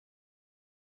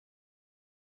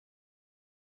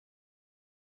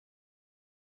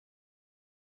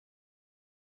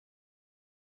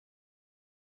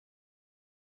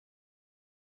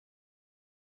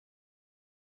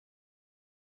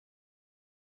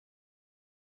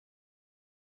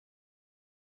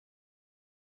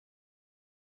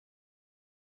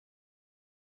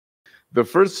The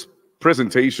first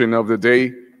presentation of the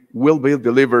day will be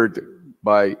delivered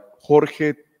by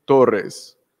Jorge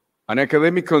Torres, an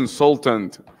academic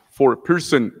consultant for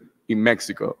Pearson in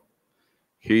Mexico.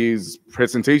 His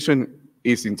presentation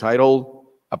is entitled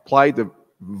Apply the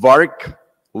VARK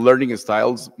Learning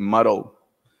Styles Model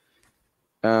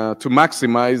to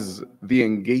maximize the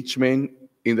engagement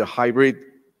in the hybrid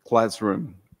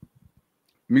classroom.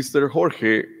 Mr.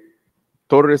 Jorge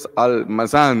Torres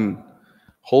Almazan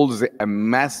holds a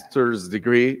master's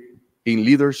degree in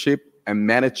leadership and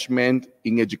management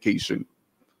in education,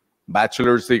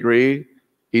 bachelor's degree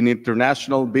in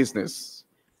international business,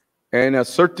 and a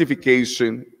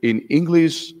certification in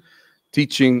English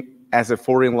teaching as a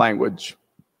foreign language.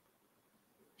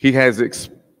 He has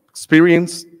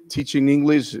experience teaching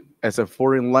English as a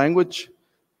foreign language,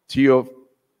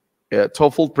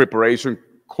 TOEFL preparation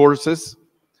courses,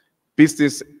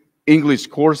 business English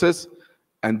courses,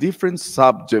 and different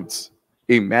subjects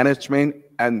in management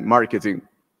and marketing.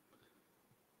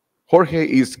 Jorge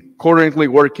is currently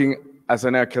working as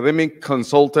an academic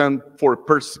consultant for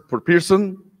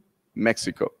Pearson,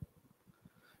 Mexico.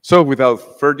 So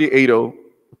without further ado,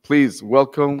 please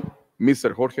welcome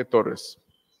Mr. Jorge Torres.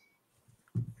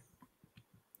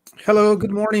 Hello, good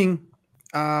morning.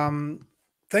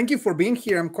 Thank you for being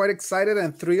here. I'm quite excited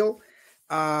and thrilled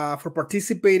for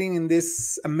participating in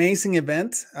this amazing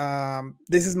event.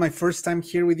 This is my first time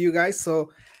here with you guys,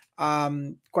 so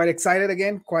quite excited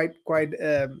again, quite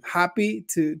happy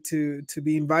to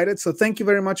be invited. So thank you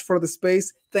very much for the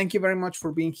space. Thank you very much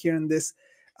for being here in this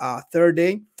third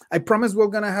day. I promise we're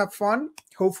gonna have fun.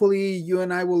 Hopefully you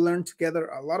and I will learn together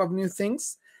a lot of new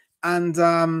things. And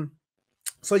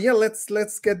so yeah,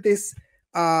 let's get this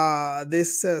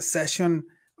session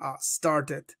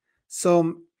started.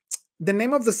 So the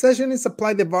name of the session is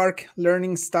Apply the VARK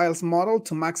Learning Styles Model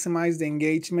to maximize the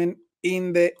engagement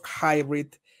in the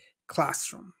hybrid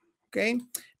classroom. Okay,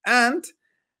 and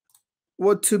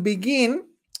to begin,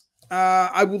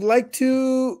 I would like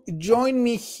to join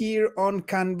me here on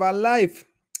Canva Live.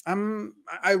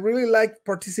 I really like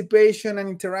participation and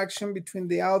interaction between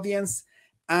the audience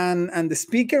and the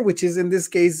speaker, which is in this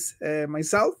case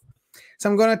myself. So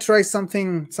I'm going to try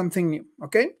something new.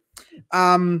 Okay.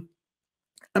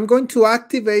 I'm going to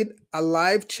activate a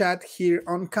live chat here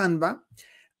on Canva.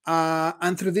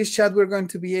 And through this chat, we're going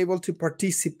to be able to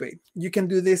participate. You can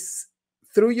do this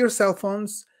through your cell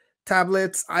phones,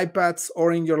 tablets, iPads,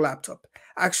 or in your laptop.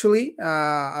 Actually,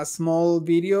 a small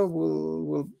video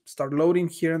will start loading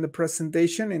here in the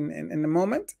presentation in a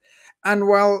moment. And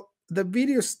while the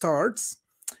video starts,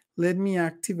 let me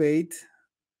activate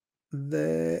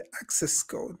the access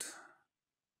code.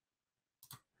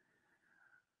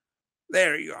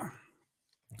 There you go.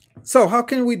 So how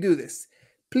can we do this?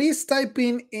 Please type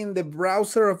in the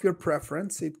browser of your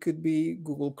preference. It could be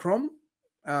Google Chrome,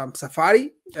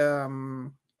 Safari,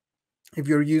 if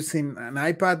you're using an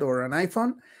iPad or an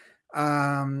iPhone,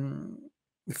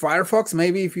 Firefox,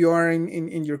 maybe if you are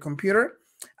in your computer,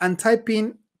 and type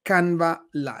in Canva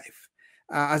Live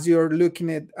as you're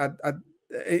looking at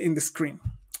in the screen.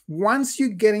 Once you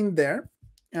get in there,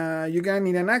 you're gonna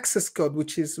need an access code,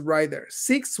 which is right there,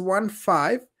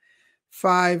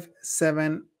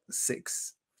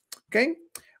 615576. Okay.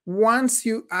 Once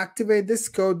you activate this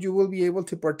code, you will be able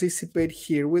to participate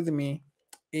here with me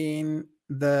in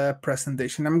the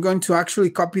presentation. I'm going to actually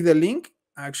copy the link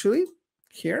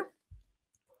here.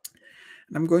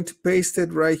 And I'm going to paste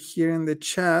it right here in the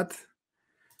chat.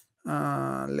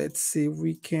 Let's see if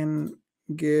we can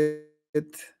get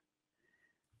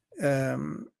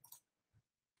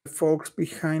folks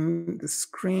behind the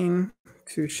screen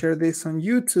to share this on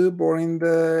YouTube or in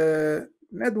the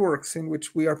networks in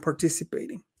which we are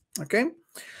participating. Okay,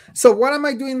 so what am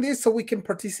I doing this? So we can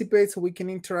participate, so we can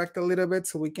interact a little bit,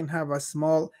 so we can have a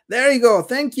small, there you go.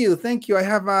 Thank you. I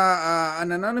have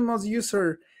an anonymous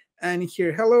user and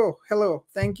here, hello.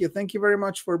 Thank you very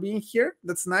much for being here.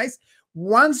 That's nice.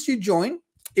 Once you join,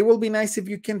 it will be nice if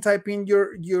you can type in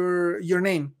your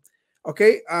name.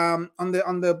 Okay, on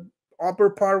the upper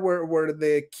part where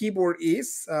the keyboard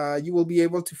is, you will be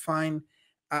able to find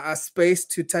a space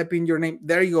to type in your name.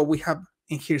 There you go. We have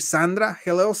in here Sandra.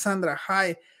 Hello, Sandra.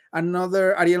 Hi.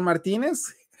 Another Ariel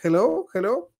Martinez. Hello.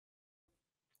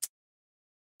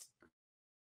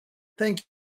 Thank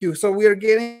you. So we are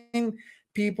getting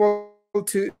people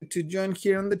to join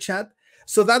here on the chat,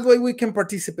 so that way we can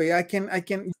participate. I can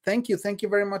thank you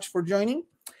very much for joining,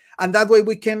 and that way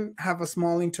we can have a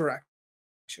small interaction.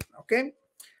 Okay,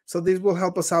 so this will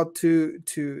help us out to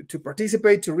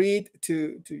participate, to read,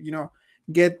 to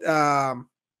get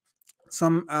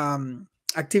some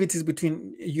activities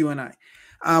between you and I.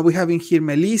 We have in here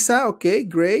Melissa. Okay,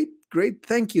 great, great.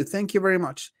 Thank you very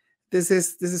much. This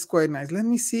is quite nice. Let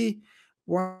me see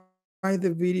why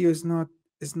the video is not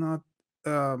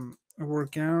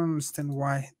working. I don't understand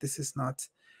why this is not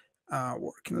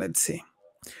working. Let's see.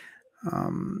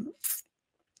 Um,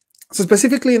 so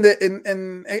specifically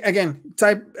in again,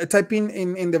 type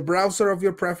in the browser of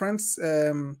your preference.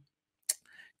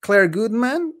 Claire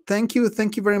Goodman, thank you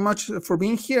very much for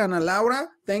being here. Ana Laura,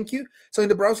 thank you. So in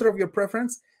the browser of your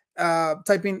preference,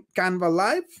 type in Canva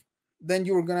Live. Then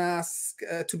you're gonna ask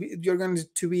you're going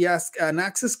to be asked an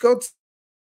access code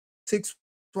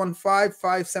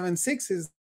 615576 is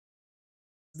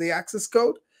the access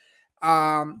code.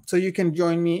 So you can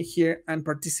join me here and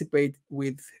participate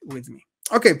with me.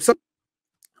 Okay, so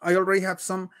I already have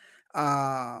some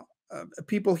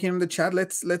people here in the chat.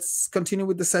 Let's continue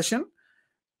with the session.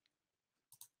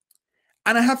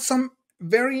 And I have some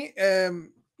very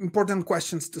important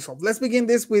questions to solve. Let's begin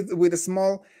this with a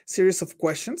small series of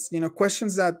questions.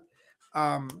 Questions that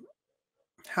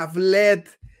have led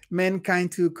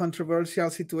mankind to controversial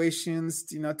situations,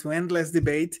 to endless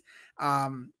debate.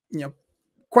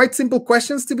 Quite simple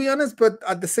questions, to be honest, but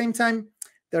at the same time,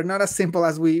 they're not as simple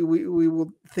as we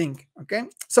would think. Okay,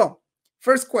 so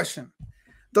first question: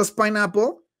 does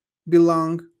pineapple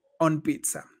belong on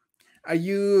pizza? Are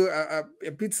you a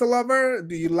pizza lover?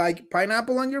 Do you like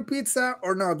pineapple on your pizza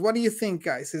or not? What do you think,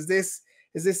 guys? Is this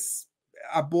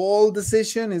a bold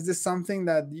decision? Is this something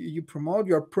that you promote?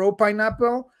 You're pro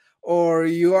pineapple, or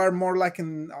you are more like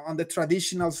on the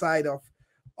traditional side of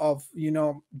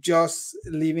just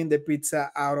leaving the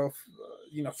pizza out of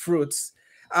fruits?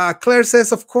 Claire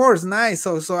says, of course, nice.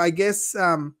 So I guess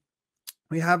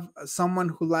we have someone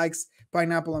who likes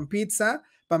pineapple on pizza.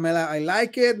 Pamela, I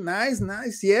like it. Nice.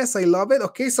 Yes, I love it.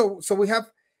 Okay, so we have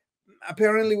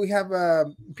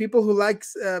people who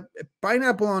likes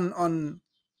pineapple on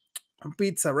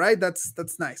pizza, right? That's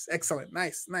nice. Excellent.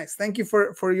 Nice. Thank you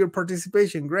for your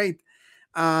participation. Great.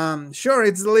 Sure,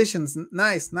 it's delicious.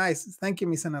 Nice. Thank you,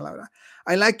 Miss Ana Laura.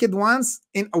 I like it once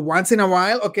in a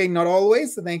while. Okay, not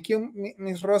always. Thank you,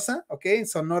 Miss Rosa. Okay,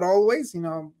 so not always.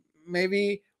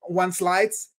 Maybe one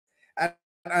slides,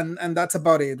 and that's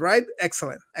about it, right?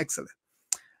 Excellent.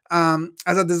 As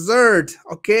a dessert,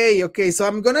 okay. So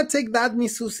I'm gonna take that,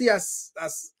 Miss Susie, as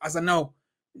a no.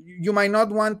 You might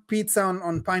not want pizza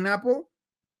on pineapple.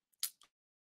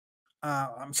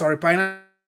 I'm sorry, pineapple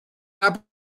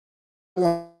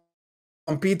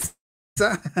on pizza.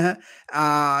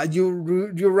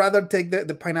 You rather take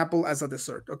the pineapple as a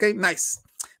dessert. Okay, nice.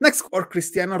 Next, or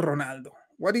Cristiano Ronaldo.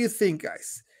 What do you think,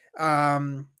 guys?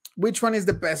 Which one is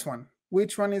the best one?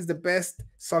 Which one is the best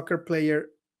soccer player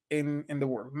in the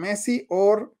world? Messi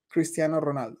or Cristiano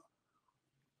Ronaldo?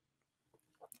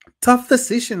 Tough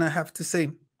decision, I have to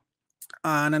say.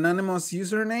 An anonymous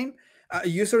user,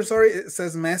 sorry,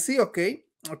 says Messi. Okay.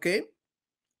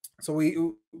 So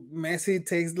Messi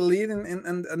takes the lead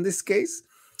in this case.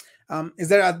 Is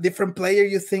there a different player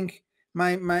you think?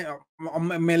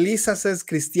 Melissa says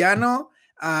Cristiano.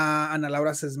 Ana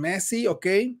Laura says Messi.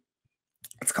 Okay,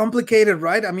 it's complicated,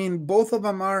 right? I mean, both of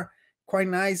them are quite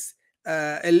nice.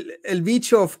 El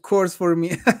Bicho, of course, for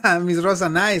me. Miss Rosa,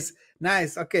 nice.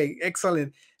 Okay,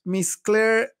 excellent. Miss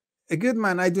Claire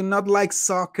Goodman, I do not like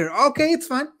soccer. Okay, it's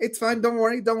fine. Don't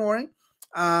worry.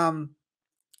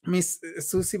 Miss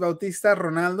Susie Bautista,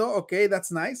 Ronaldo. Okay,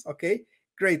 that's nice. Okay,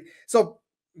 great. So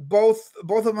both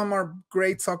of them are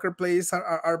great soccer players,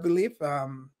 I believe.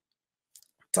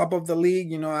 Top of the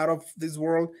league, out of this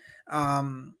world.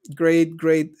 Great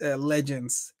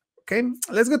legends. Okay,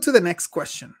 let's go to the next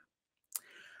question.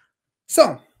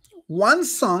 So, one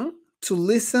song to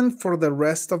listen for the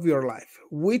rest of your life.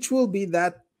 Which will be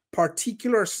that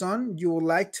particular song you would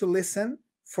like to listen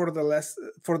for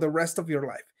the rest of your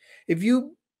life? If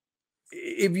you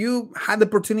had the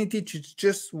opportunity to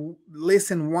just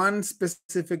listen one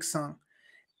specific song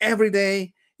every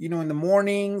day, in the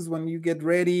mornings when you get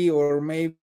ready, or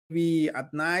maybe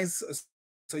at night,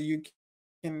 so you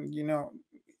can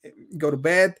go to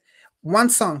bed, one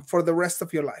song for the rest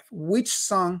of your life, which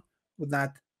song would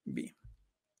that be?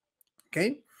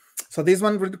 Okay, so this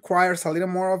one requires a little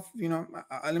more of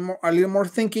a little more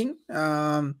thinking.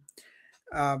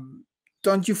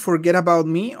 Don't You Forget About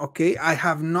Me. Okay, I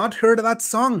have not heard that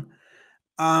song.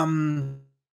 I'm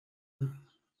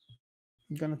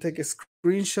gonna take a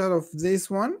screenshot of this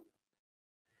one,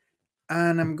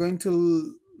 and I'm going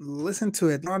to listen to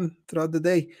it on throughout the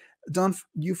day. Don't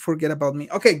You Forget About Me.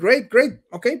 Okay, great.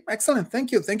 Okay, excellent.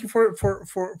 Thank you for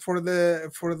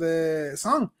the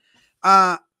song.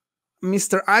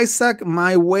 Mr. Isaac,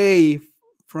 My Way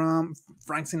from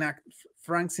Frank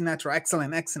Sinatra.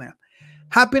 Excellent.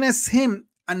 Happiness Hymn,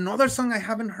 another song I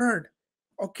haven't heard.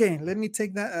 Okay, let me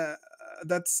take that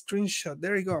screenshot.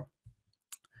 There you go.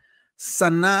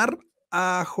 Sanar,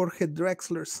 a Jorge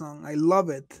Drexler song. I love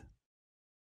it.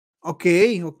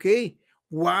 Okay, okay.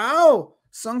 Wow,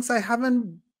 songs I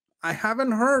haven't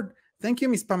heard. Thank you,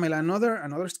 Miss Pamela. Another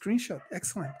screenshot.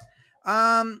 Excellent.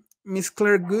 Miss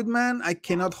Claire Goodman, I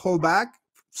Cannot Hold Back.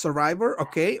 Survivor.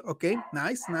 Okay, okay.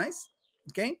 Nice, nice.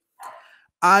 Okay.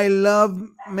 I love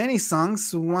many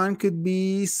songs. One could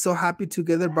be So Happy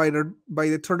Together by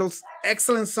the Turtles.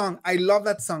 Excellent song. I love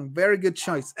that song. Very good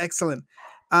choice. Excellent.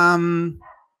 Um,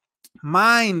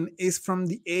 Mine is from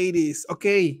the 80s.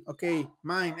 Okay, okay.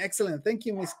 Mine. Excellent. Thank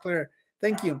you, Miss Claire.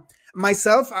 Thank you.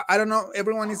 Myself, I don't know.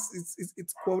 Everyone is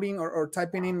it's quoting or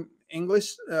typing in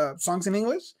English songs in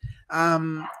English.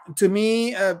 To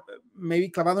me, maybe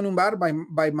Clavado en un Bar by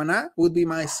Maná would be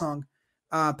my song.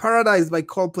 Paradise by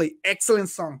Coldplay. Excellent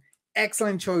song.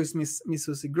 Excellent choice, Miss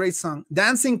Susie. Great song.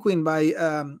 Dancing Queen by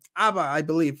ABBA, I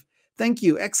believe. Thank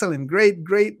you. Excellent.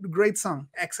 Great song.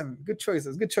 Excellent. Good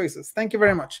choices. Good choices. Thank you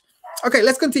very much. Okay,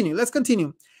 let's continue. Let's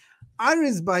continue.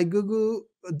 Iris by Goo Goo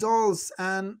Dolls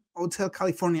and Hotel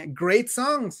California. Great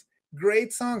songs.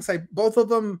 Great songs. Both of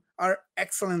them are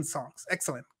excellent songs.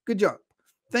 Excellent. Good job.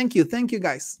 Thank you. Thank you,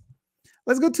 guys.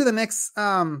 Let's go to the next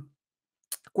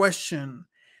question.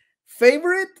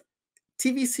 Favorite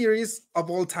TV series of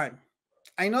all time?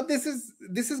 I know this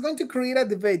is going to create a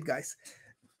debate, guys.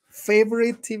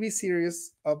 Favorite TV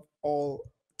series of all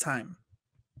time?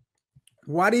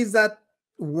 What is that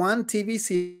one TV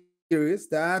series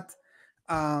that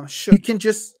you can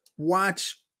just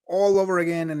watch all over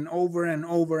again and over and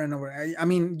over and over? I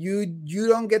mean, you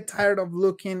don't get tired of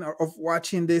looking or of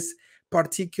watching this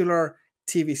particular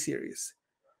TV series.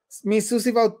 Miss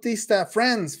Susie Bautista,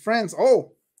 Friends.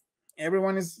 Oh,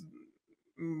 everyone is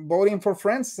voting for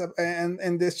Friends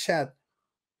and this chat.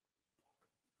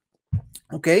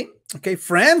 Okay,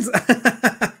 Friends.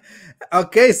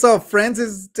 Okay, so Friends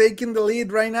is taking the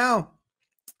lead right now.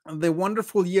 The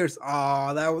Wonderful Years.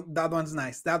 Oh, that one's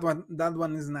nice. That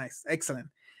one is nice. Excellent.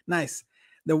 Nice.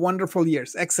 The Wonderful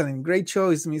Years. Excellent. Great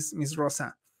choice, Miss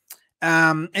Rosa.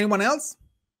 Anyone else?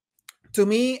 To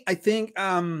me, I think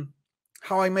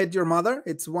How I Met Your Mother.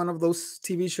 It's one of those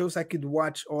TV shows I could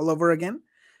watch all over again.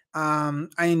 I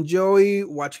enjoy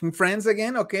watching Friends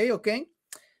again. Okay.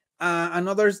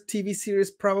 Another TV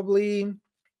series, probably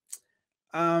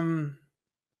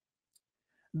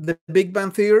The Big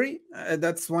Bang Theory.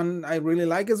 That's one I really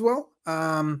like as well.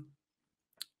 And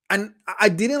I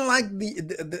didn't like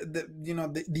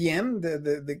the end,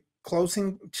 the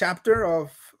closing chapter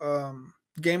of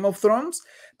Game of Thrones,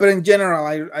 but in general,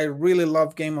 I really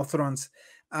love Game of Thrones.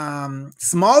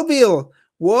 Smallville.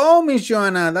 Whoa, Miss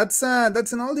Joanna, that's an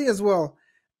oldie as well.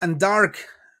 And Dark,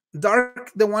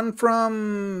 the one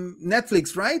from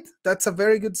Netflix, right? That's a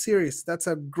very good series. That's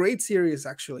a great series,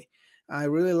 actually. I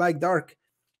really like Dark.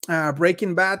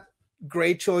 Breaking Bad,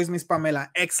 great choice, Miss Pamela.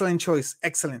 Excellent choice.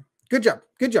 Excellent. Good job.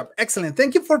 Excellent.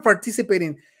 Thank you for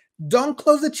participating. Don't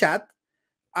close the chat.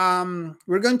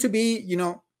 We're going to be,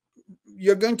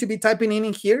 you're going to be typing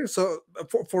in here. So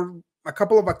for a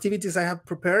couple of activities I have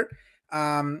prepared,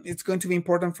 it's going to be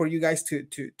important for you guys to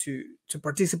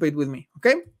participate with me.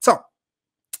 Okay, so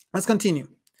let's continue,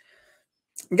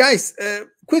 guys.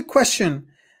 Quick question.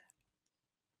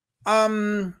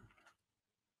 Have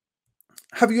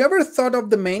you ever thought of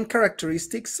the main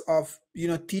characteristics of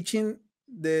teaching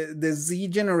the Z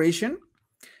generation?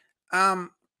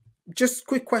 Just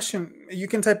quick question. You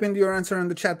can type in your answer in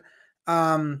the chat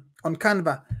on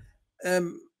Canva.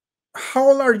 How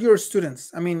old are your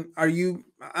students? I mean,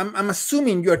 I'm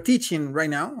assuming you are teaching right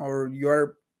now, or you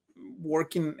are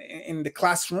working in the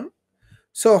classroom.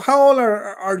 So how old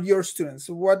are your students?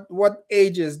 What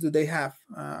ages do they have?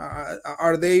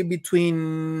 Are they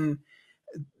between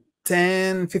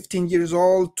 10, 15 years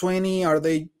old, 20? Are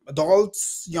they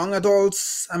adults, young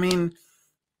adults? I mean,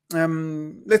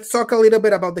 let's talk a little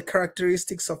bit about the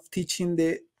characteristics of teaching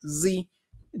the Z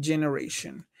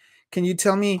generation. Can you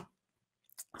tell me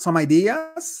some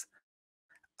ideas?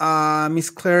 Miss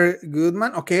Claire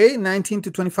Goodman. Okay, 19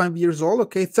 to 25 years old.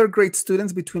 Okay, third grade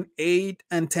students between 8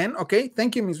 and 10. Okay,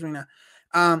 thank you, Miss Rina.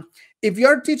 If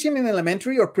you're teaching in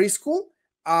elementary or preschool,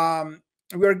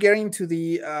 we're getting to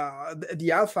the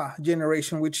alpha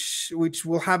generation, which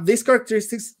will have these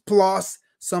characteristics plus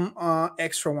some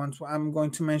extra ones I'm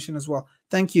going to mention as well.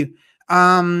 Thank you.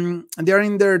 They're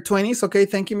in their 20s. Okay,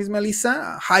 thank you, Miss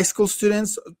Melissa. High school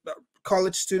students,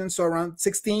 college students, so around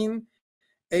 16,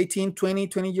 18,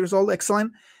 20 years old.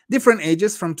 Excellent. Different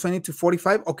ages from 20 to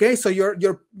 45. Okay, so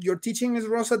you're teaching, Ms.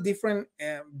 Rosa, different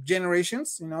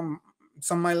generations,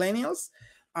 some millennials,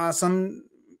 some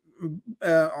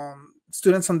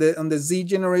students on the Z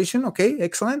generation. Okay,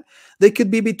 excellent. They could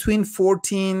be between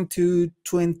 14 to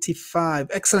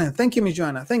 25. Excellent. Thank you, Ms.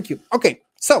 Joanna. Thank you. Okay,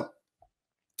 so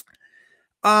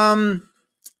I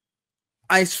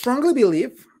strongly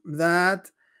believe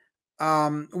that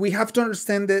we have to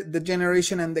understand the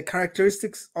generation and the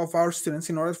characteristics of our students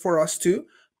in order for us to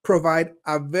provide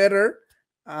a better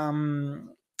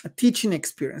teaching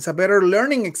experience, a better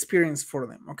learning experience for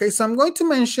them. Okay, so I'm going to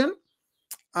mention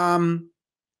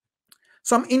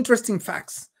some interesting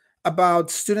facts about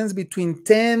students between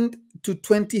 10 to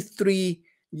 23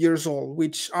 years old,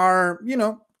 which are,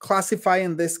 classified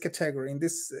in this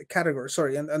category,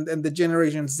 sorry, and the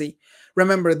Generation Z.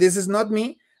 Remember, this is not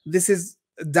me. This is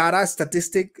data,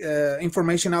 statistic,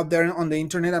 information out there on the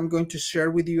internet. I'm going to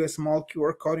share with you a small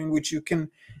QR code in which you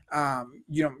can,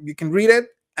 you can read it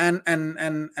and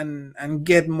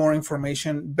get more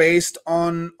information based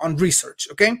on research.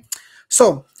 Okay,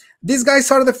 so these guys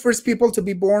are the first people to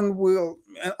be born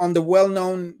on the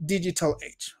well-known digital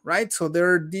age, right? So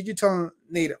they're digital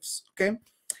natives. Okay,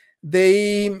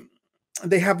 they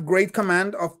have great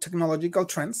command of technological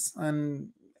trends, and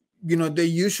they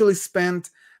usually spend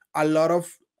a lot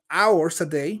of hours a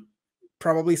day,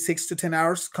 probably 6 to 10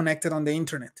 hours connected on the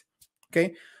internet.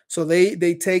 Okay, so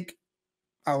they take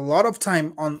a lot of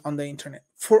time on the internet.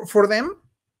 For them,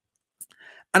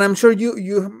 and I'm sure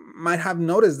you might have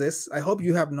noticed this, I hope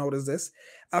you have noticed this,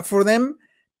 for them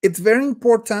it's very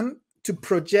important to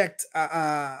project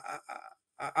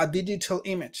a digital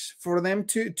image, for them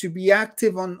to be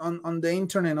active on the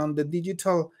internet, on the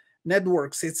digital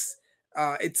networks. It's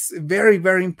very,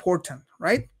 very important,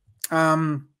 right?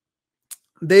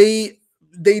 They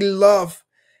love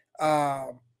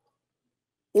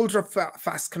ultra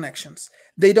fast connections.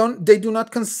 They do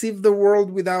not conceive the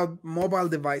world without mobile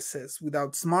devices,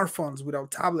 without smartphones,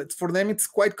 without tablets. For them it's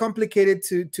quite complicated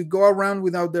to go around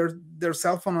without their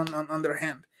cell phone on their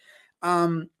hand.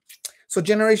 So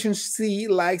Generation C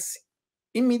likes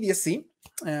immediacy.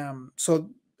 So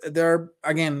they're,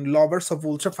 again, lovers of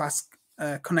ultra fast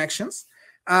connections,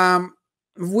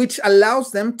 which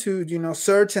allows them to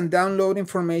search and download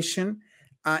information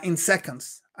in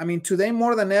seconds. I mean, today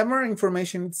more than ever,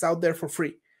 information is out there for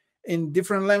free in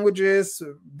different languages,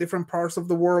 different parts of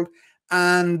the world,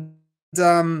 and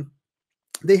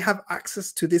they have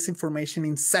access to this information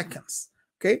in seconds.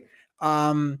 Okay.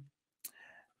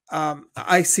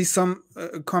 I see some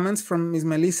comments from Ms.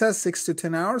 Melissa, 6 to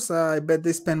 10 hours. I bet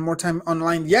they spend more time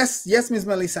online. Yes, Ms.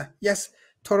 Melissa. Yes,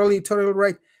 totally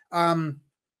right.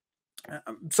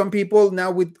 Some people now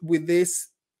with this,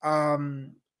 the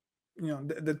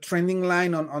trending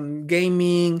line on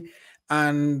gaming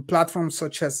and platforms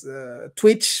such as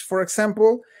Twitch, for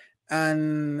example,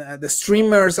 and the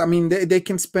streamers, I mean, they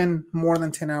can spend more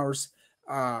than 10 hours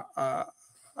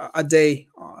a day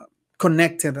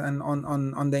connected and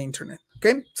on the internet.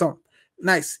 Okay, so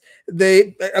nice.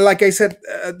 They, like I said,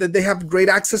 they have great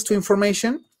access to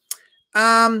information,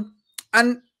 and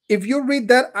if you read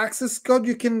that access code,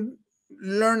 you can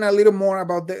learn a little more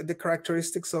about the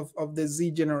characteristics of the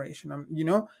Z generation.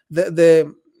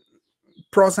 The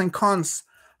pros and cons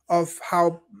of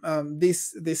how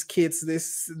these kids,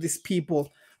 these people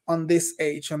on this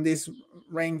age, on this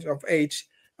range of age,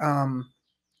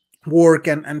 work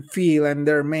and feel, and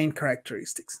their main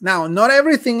characteristics. Now, not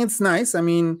everything is nice. I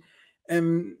mean,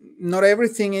 not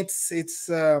everything it's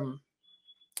a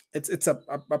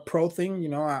pro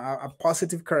thing, a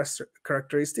positive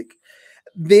characteristic.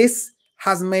 This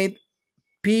has made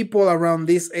people around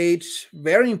this age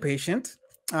very impatient.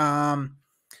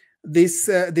 This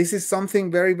is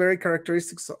something very, very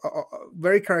characteristic,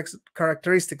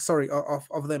 sorry,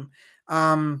 of them.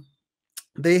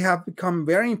 They have become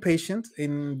very impatient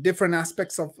in different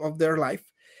aspects of their life.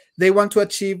 They want to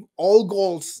achieve all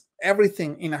goals,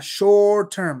 everything in a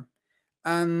short term,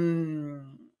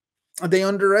 and they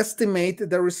underestimate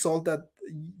the result that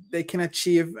they can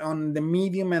achieve on the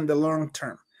medium and the long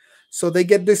term. So they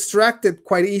get distracted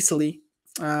quite easily.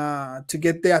 To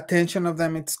get the attention of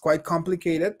them, it's quite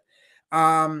complicated,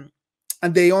 and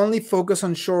they only focus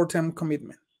on short-term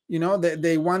commitment.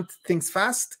 They want things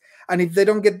fast, and if they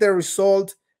don't get the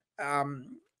result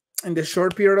in the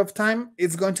short period of time,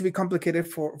 it's going to be complicated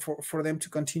for them to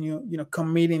continue,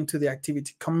 committing to the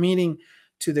activity, committing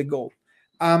to the goal.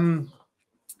 And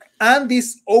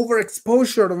this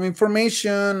overexposure of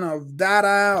information, of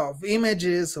data, of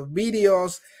images, of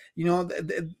videos,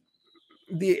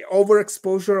 the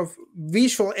overexposure of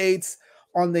visual aids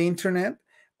on the internet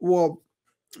will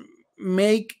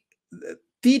make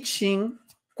teaching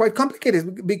quite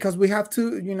complicated because we have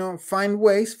to, find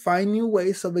new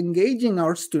ways of engaging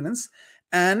our students,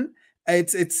 and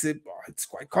it's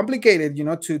quite complicated,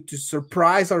 to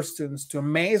surprise our students, to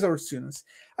amaze our students.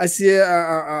 I see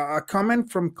a comment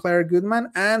from Claire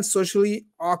Goodman, and socially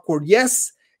awkward.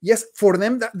 Yes, for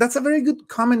them, that's a very good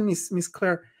comment, Miss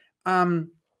Claire.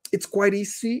 It's quite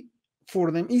easier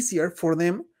for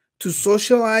them to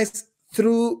socialize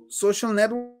through social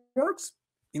networks,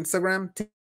 Instagram,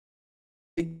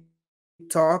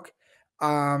 TikTok,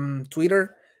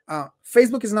 Twitter.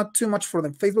 Facebook is not too much for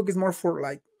them. Facebook is more for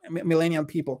like millennial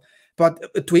people, but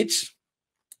Twitch.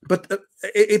 But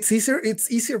it's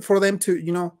easier for them to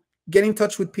get in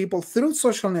touch with people through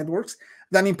social networks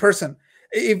than in person.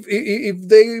 If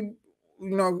they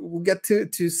get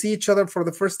to see each other for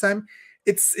the first time,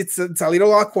 it's a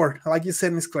little awkward, like you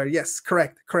said, Miss Claire. Yes,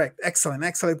 correct,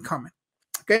 excellent comment.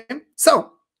 Okay,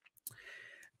 so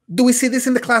do we see this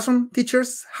in the classroom,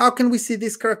 teachers? How can we see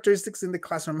these characteristics in the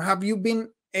classroom? Have you been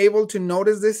able to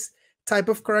notice this type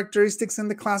of characteristics in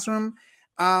the classroom?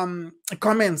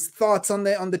 Comments, thoughts on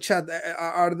the chat.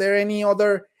 Are there any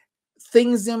other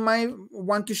things you might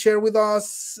want to share with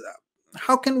us?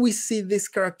 How can we see these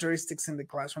characteristics in the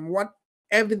classroom? What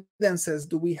evidences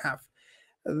do we have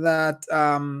that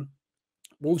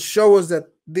will show us that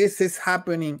this is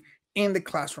happening in the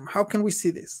classroom? How can we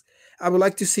see this? I would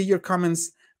like to see your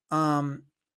comments on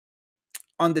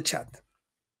the chat.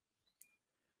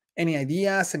 Any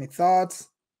ideas, any thoughts?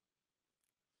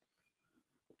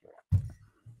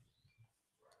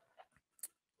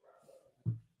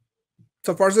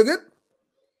 So far, so good?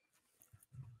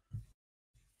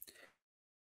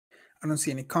 I don't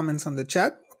see any comments on the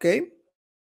chat. Okay.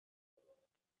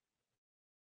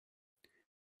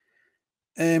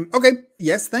 Okay.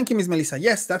 Yes. Thank you, Miss Melissa.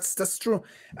 Yes, that's true.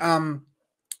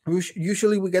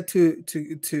 Usually we get to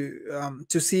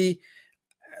see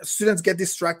students get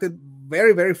distracted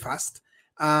very, very fast.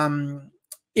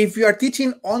 If you are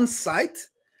teaching on site,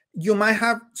 you might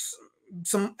have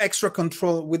some extra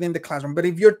control within the classroom. But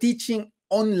if you're teaching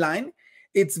online,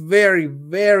 it's very,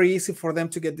 very easy for them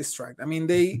to get distracted. I mean,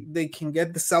 they can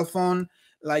get the cell phone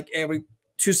like every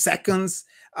 2 seconds,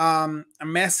 a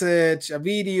message, a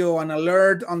video, an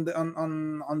alert on the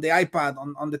iPad,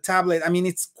 on the tablet. I mean,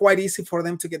 it's quite easy for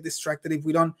them to get distracted if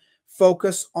we don't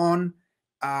focus on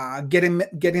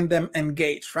getting them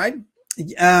engaged, right?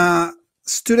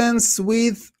 Students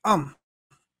with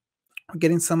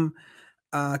getting some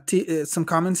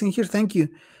comments in here. Thank you.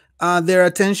 Their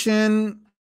attention,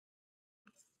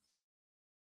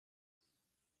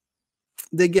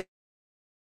 they get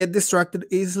distracted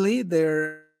easily.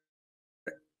 They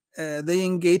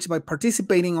engage by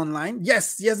participating online.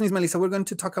 Yes, Miss Melissa, we're going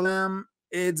to talk a little.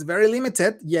 It's very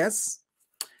limited. Yes.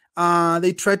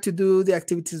 They try to do the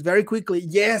activities very quickly.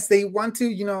 Yes, they want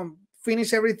to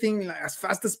finish everything as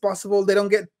fast as possible. They don't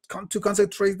get too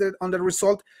concentrated on the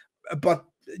result, but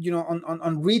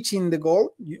on reaching the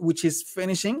goal, which is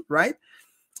finishing, right?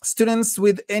 Students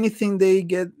with anything they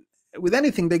get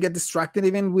distracted,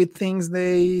 even with things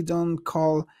they don't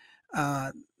call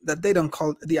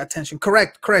the attention.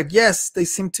 Correct. Yes, they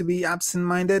seem to be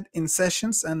absent-minded in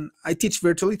sessions, and I teach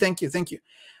virtually. Thank you.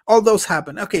 All those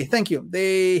happen. Okay, thank you.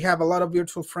 They have a lot of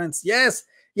virtual friends. Yes.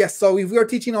 So if we are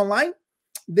teaching online,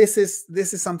 this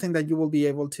is something that you will be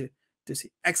able to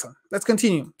see. Excellent. Let's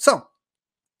continue. So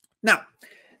now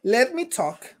let me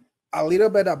talk a little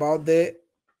bit about the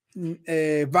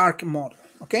VARK model.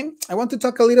 Okay, I want to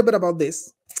talk a little bit about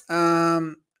this.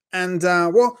 Well,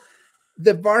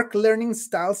 the VARK learning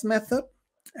styles method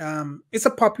is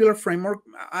a popular framework.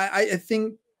 I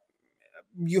think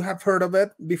you have heard of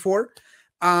it before.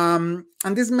 And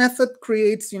this method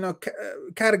creates,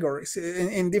 categories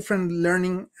in different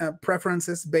learning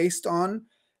preferences based on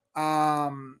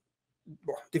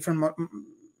different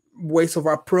ways of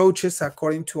approaches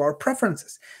according to our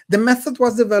preferences. The method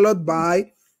was developed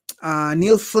by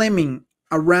Neil Fleming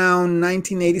around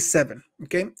 1987.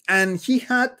 Okay, and he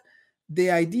had the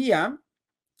idea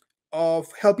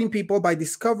of helping people by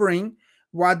discovering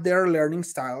what their learning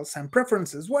styles and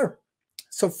preferences were.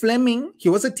 So Fleming, he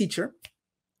was a teacher.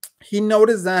 He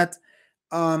noticed that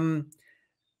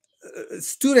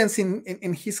students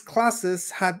in his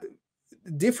classes had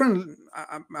different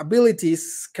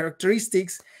abilities,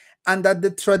 characteristics, and that the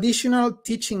traditional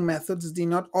teaching methods did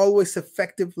not always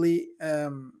effectively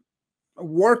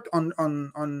work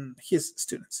on his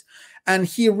students. And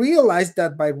he realized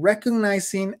that by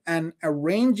recognizing and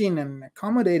arranging and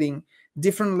accommodating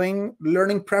different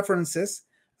learning preferences,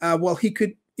 he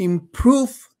could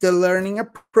improve the learning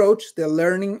approach, the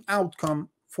learning outcome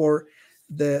for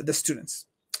the students.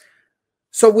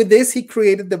 So with this, he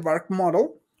created the VARK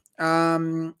model,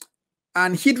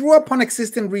 And he drew upon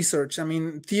existing research. I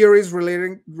mean, theories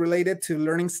related to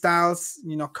learning styles,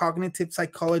 cognitive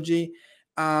psychology,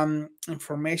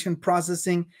 information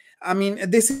processing. I mean,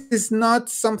 this is not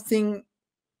something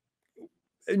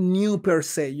new per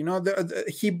se.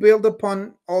 He built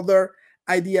upon other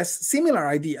ideas, similar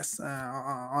ideas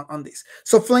on this.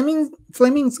 So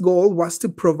Fleming's goal was to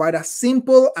provide a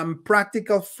simple and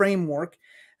practical framework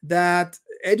that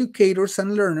educators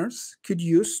and learners could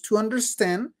use to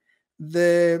understand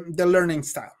the learning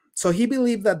style. So he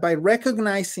believed that by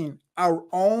recognizing our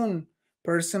own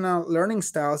personal learning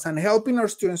styles and helping our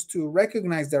students to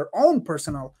recognize their own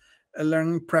personal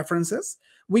learning preferences,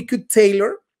 we could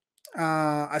tailor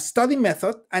a study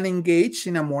method and engage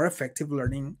in a more effective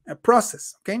learning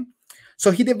process. Okay,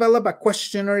 so he developed a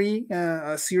questionnaire,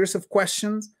 a series of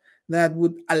questions that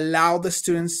would allow the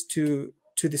students to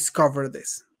discover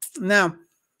this. Now,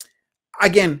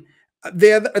 again,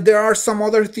 there are some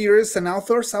other theorists and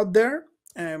authors out there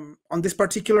on this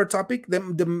particular topic. The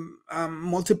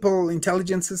multiple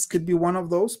intelligences could be one of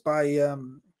those, by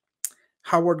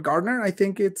Howard Gardner, I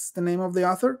think it's the name of the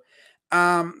author.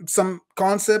 Some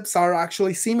concepts are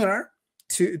actually similar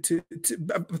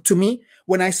to me.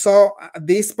 When I saw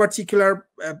this particular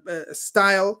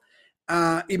style,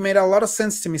 it made a lot of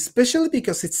sense to me, especially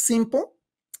because it's simple,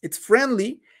 it's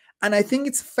friendly, and I think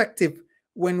it's effective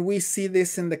when we see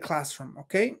this in the classroom.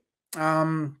 Okay,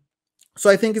 so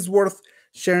I think it's worth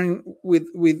sharing with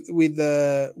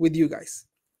you guys.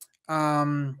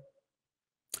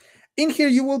 In here,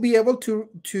 you will be able to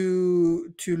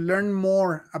learn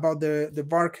more about the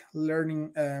VARK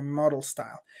learning model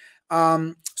style.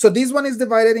 So this one is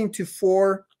divided into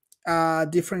 4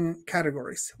 different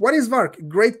categories. What is VARK?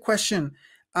 Great question.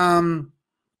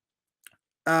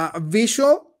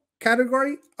 Visual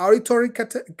category, auditory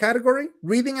category,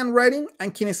 reading and writing,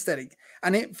 and kinesthetic.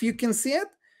 And if you can see it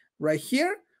right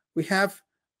here, we have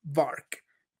VARK.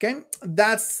 Okay,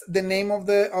 that's the name of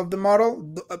the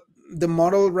model. The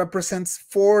model represents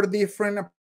 4 different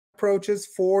approaches,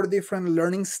 4 different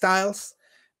learning styles,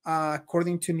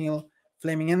 according to Neil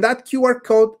Fleming. And that QR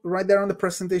code right there on the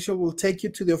presentation will take you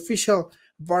to the official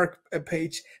VARK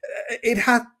page. It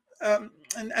had,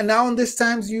 and now on these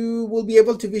times, you will be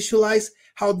able to visualize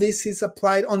how this is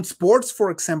applied on sports, for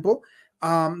example.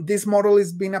 This model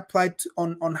is being applied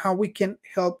on how we can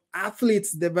help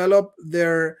athletes develop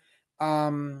their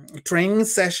training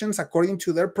sessions according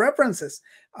to their preferences,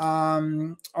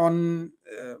 on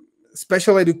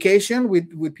special education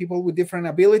with people with different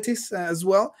abilities as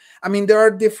well. I mean, there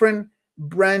are different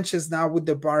branches now with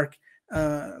the VARK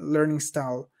learning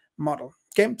style model.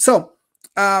 Okay, so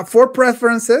for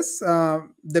preferences,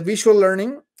 the visual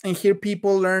learning, and here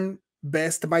people learn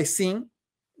best by seeing,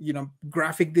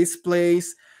 graphic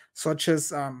displays such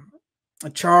as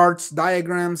charts,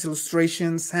 diagrams,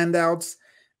 illustrations, handouts.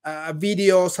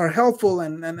 Videos are helpful,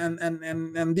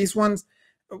 and these ones,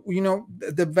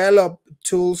 develop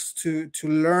tools to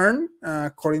learn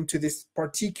according to this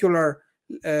particular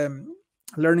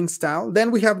learning style.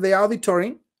 Then we have the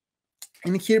auditory,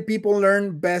 and here people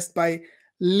learn best by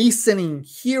listening,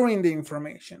 hearing the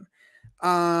information.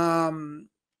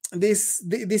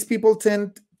 These people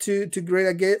tend to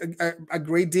get a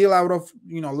great deal out of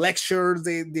lectures.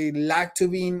 They like to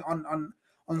be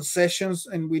on sessions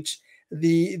in which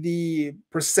the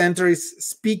presenter is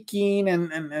speaking,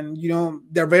 and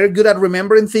they're very good at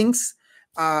remembering things.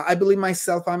 I believe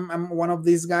myself, I'm one of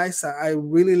these guys. I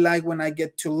really like when I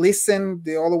get to listen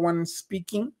the other one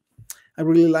speaking. I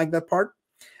really like that part.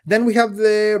 Then we have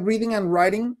the reading and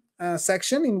writing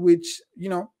section, in which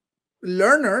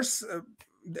learners,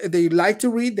 they like to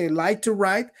read, they like to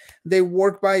write, they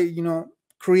work by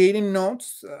creating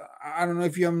notes. I don't know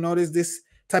if you have noticed, this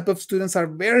type of students are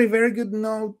very, very good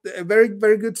very,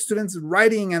 very good students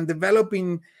writing and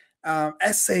developing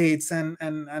essays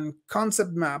and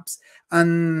concept maps,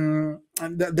 and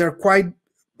they're quite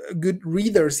good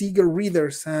readers, eager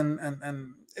readers, and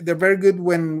they're very good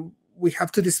when we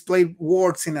have to display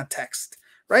words in a text,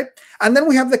 right? And then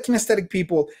we have the kinesthetic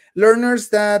people, learners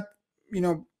that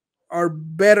are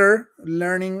better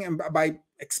learning by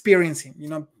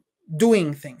experiencing,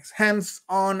 doing things,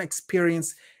 hands-on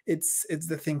experience. It's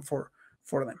the thing for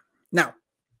them. Now,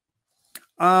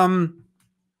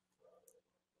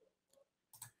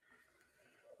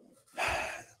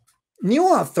 new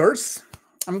authors,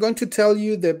 I'm going to tell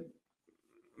you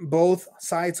both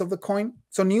sides of the coin.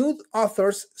 So new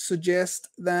authors suggest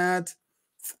that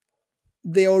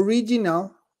the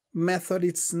original method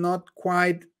is not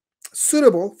quite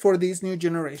suitable for these new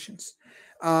generations.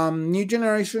 New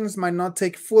generations might not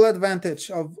take full advantage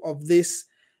of this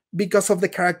because of the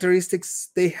characteristics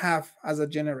they have as a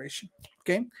generation.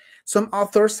 Okay, some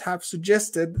authors have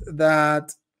suggested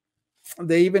that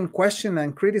they even question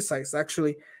and criticize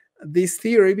actually this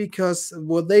theory, because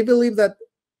what they believe that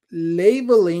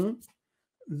labeling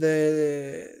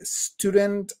the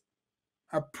student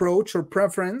approach or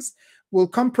preference will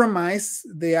compromise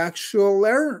the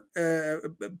actual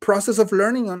process of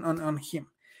learning on him.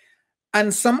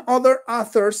 And some other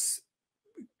authors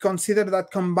consider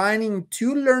that combining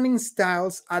two learning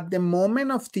styles at the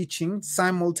moment of teaching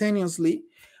simultaneously,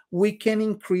 we can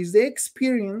increase the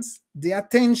experience, the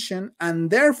attention, and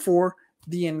therefore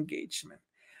the engagement.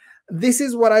 This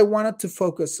is what I wanted to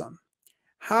focus on.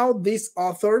 How these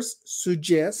authors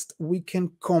suggest we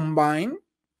can combine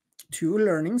two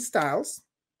learning styles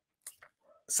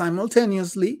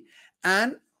simultaneously,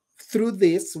 and through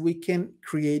this we can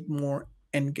create more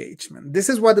engagement. This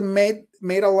is what made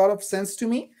a lot of sense to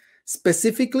me,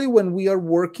 specifically when we are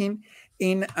working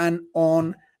in an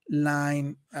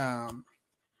online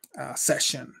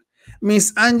session.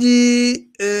 Miss Angie,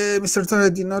 Mr. Tony, I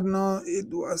did not know it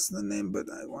was the name, but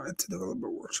I wanted to develop a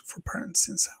workshop for parents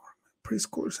since our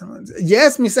preschoolers.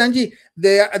 Yes, Miss Angie,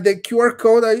 the QR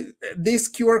code, this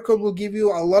QR code will give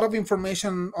you a lot of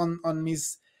information on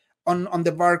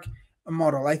the VARK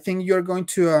model. I think you're going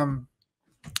to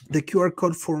the QR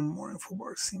code for more info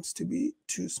VARK seems to be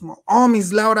too small. Oh,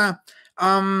 Miss Laura,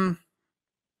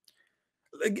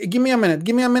 give me a minute.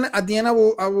 At the end, I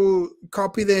will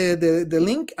copy the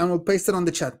link and we'll paste it on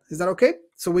the chat. Is that okay?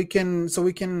 So we can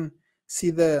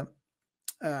see the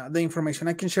information.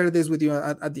 I can share this with you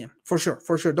at the end for sure.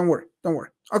 Don't worry.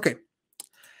 Okay.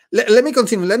 Let me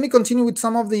continue. Let me continue with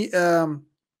some of the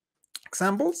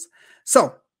examples.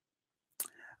 So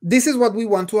this is what we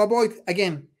want to avoid.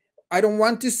 Again, we don't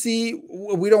want to see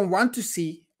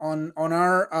on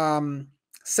our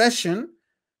session,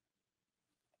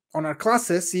 on our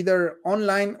classes, either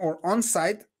online or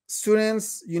on-site,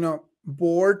 students,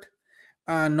 bored,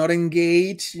 not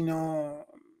engaged,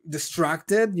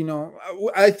 distracted.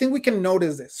 I think we can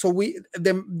notice this. So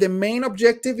the main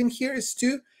objective in here is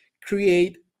to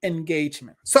create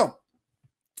engagement. So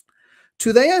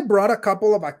today I brought a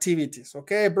couple of activities.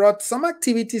 Okay, I brought some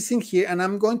activities in here, and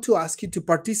I'm going to ask you to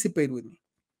participate with me.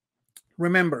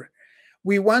 Remember,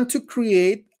 we want to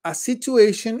create a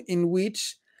situation in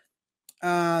which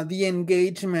the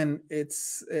engagement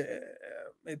it's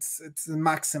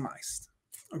maximized.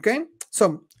 Okay,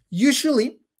 so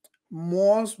usually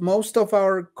most of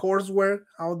our coursework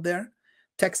out there,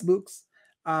 textbooks,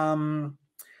 the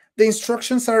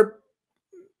instructions are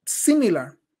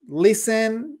similar.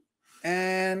 Listen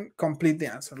and complete the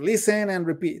answer. Listen and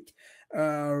repeat.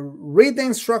 Read the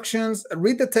instructions,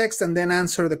 read the text, and then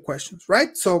answer the questions,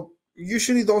 right? So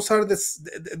usually those are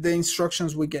the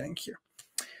instructions we're getting here.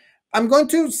 I'm going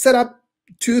to set up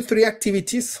 2-3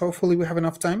 activities. Hopefully we have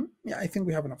enough time. Yeah, I think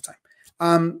we have enough time.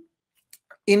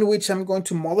 In which I'm going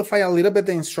to modify a little bit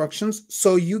the instructions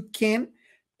so you can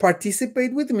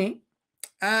participate with me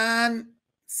and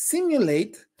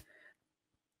simulate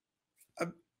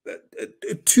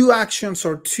two actions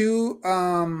or two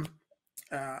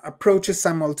approaches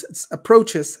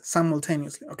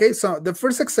simultaneously. Okay, so the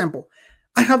first example,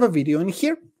 I have a video in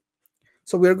here.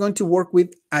 So we are going to work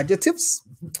with adjectives,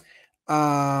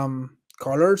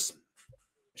 colors,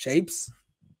 shapes,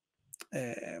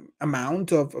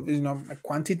 amount of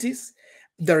quantities,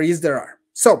 there are.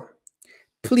 So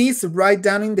please write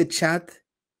down in the chat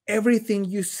everything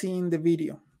you see in the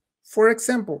video. For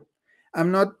example,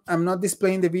 I'm not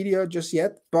displaying the video just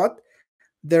yet, but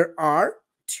there are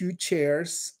 2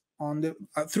 chairs on the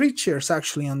 3 chairs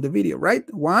actually on the video, right?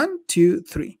 1, 2,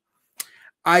 3.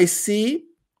 I see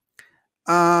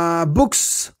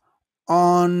books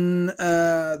on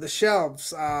the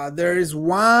shelves. There is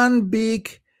one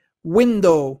big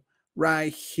window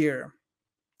right here.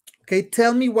 Okay,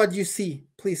 tell me what you see.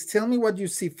 Please tell me what you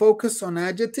see. Focus on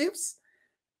adjectives,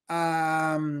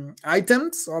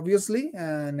 items, obviously,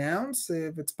 nouns,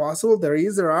 if it's possible.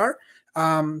 There are.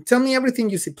 Tell me everything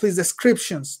you see. Please,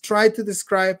 descriptions. Try to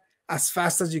describe as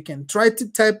fast as you can. Try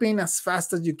to type in as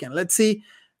fast as you can. Let's see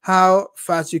how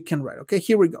fast you can write. Okay,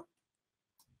 here we go.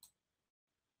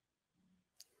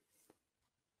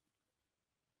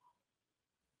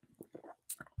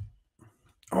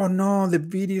 Oh no, the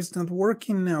video is not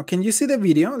working now. Can you see the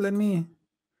video? Let me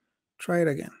try it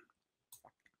again.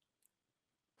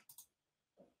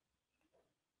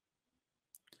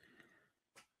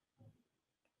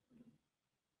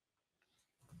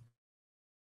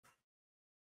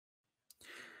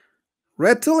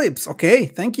 Red tulips. Okay,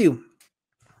 thank you.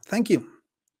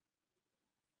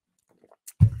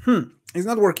 It's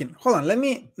not working. Hold on. Let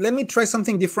me try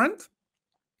something different.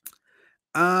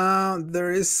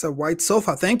 There is a white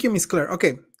sofa. Thank you, Miss Claire.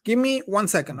 Okay, give me 1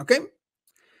 second. Okay,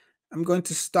 I'm going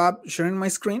to stop sharing my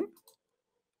screen.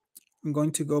 I'm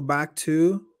going to go back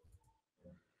to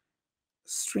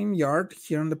StreamYard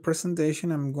here on the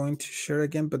presentation. I'm going to share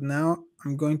again, but now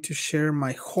I'm going to share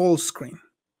my whole screen.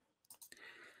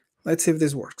 Let's see if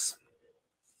this works.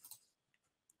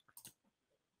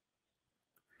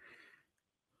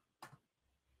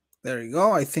 There you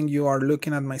go. I think you are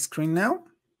looking at my screen now.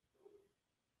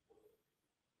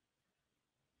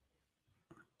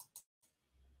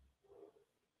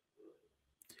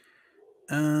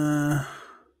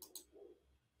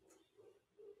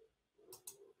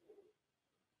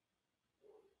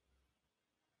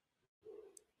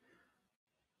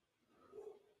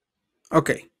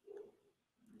 Okay.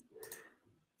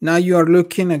 Now you are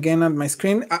looking again at my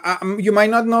screen. You might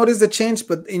not notice the change,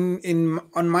 but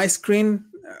on my screen,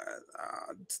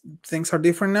 things are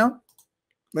different now.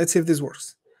 Let's see if this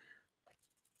works.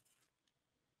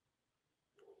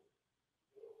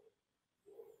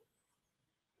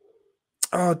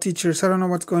 Oh, teachers, I don't know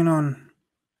what's going on.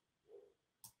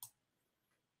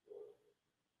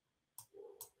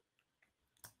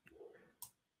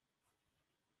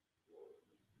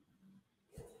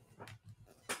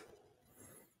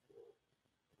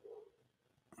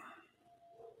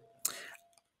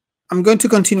 I'm going to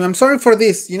continue. I'm sorry for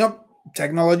this. You know,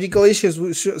 technological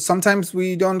issues. Sometimes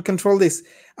we don't control this.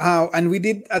 And we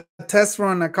did a test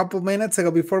run a couple minutes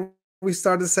ago before we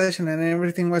started the session, and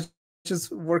everything was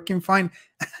just working fine.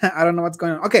 I don't know what's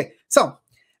going on. Okay, so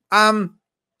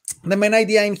the main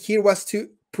idea in here was to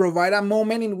provide a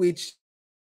moment in which,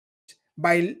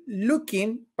 by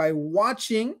looking, by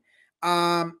watching,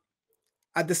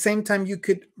 at the same time you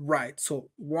could write. So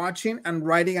watching and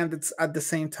writing at the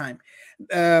same time.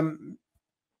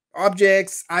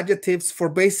 Objects, adjectives for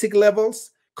basic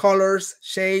levels, colors,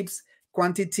 shapes,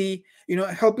 quantity, you know,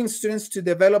 helping students to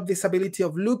develop this ability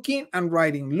of looking and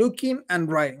writing, looking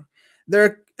and writing.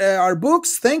 There are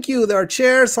books, thank you. There are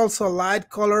chairs, also light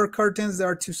color curtains. There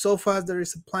are 2 sofas. There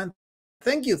is a plant.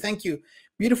 Thank you, thank you.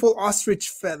 Beautiful ostrich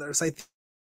feathers. I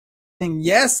think,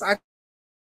 yes,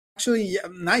 actually, yeah,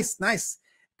 nice.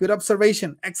 Good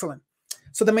observation, excellent.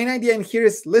 So the main idea in here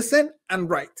is listen and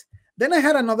write. Then I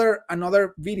had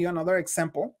another video, another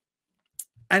example.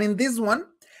 And in this one,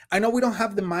 I know we don't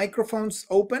have the microphones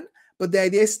open, but the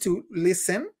idea is to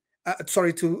listen,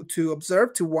 to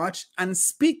observe, to watch, and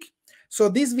speak. So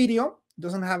this video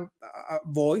doesn't have a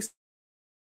voice,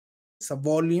 a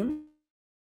volume.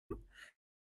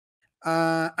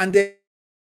 And the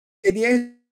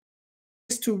idea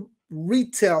is to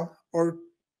retell or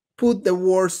put the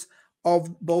words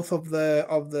of both of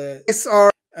the these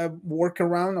are work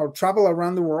around or travel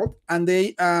around the world, and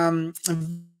they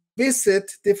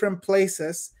visit different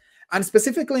places. And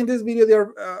specifically in this video,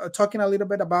 they're talking a little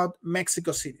bit about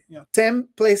Mexico City. You know, 10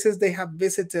 places they have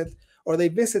visited or they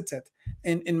visited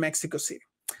in Mexico City.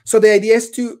 So the idea is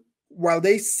to, while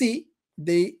they see,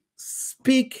 they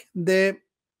speak the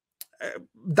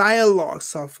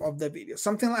dialogues of the video,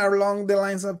 something along the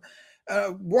lines of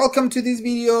welcome to this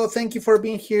video, thank you for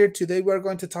being here. Today we're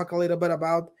going to talk a little bit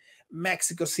about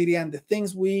Mexico City and the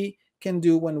things we can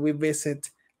do when we visit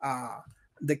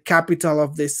the capital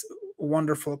of this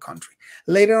wonderful country.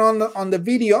 Later on the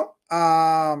video,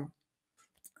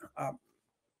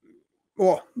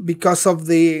 well, because of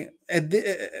the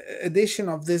edition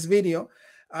of this video,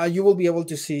 you will be able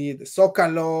to see the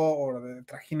Zócalo or the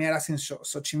Trajineras in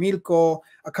Xochimilco,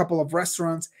 a couple of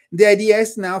restaurants. The idea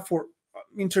is now for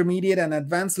intermediate and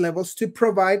advanced levels to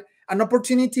provide an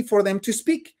opportunity for them to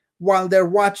speak while they're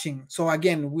watching. So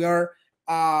again, we are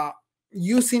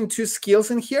using 2 skills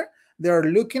in here. They're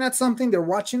looking at something, they're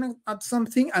watching at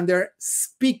something, and they're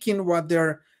speaking what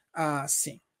they're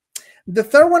seeing. The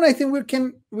third one, I think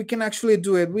we can actually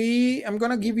do it. I'm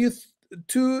gonna give you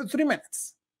 3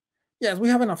 minutes. Yes, we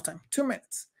have enough time. 2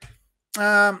 minutes.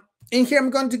 In here, I'm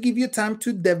going to give you time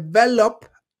to develop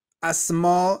a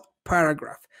small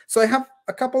paragraph. So I have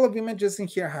a couple of images in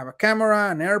here. I have a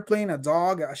camera, an airplane, a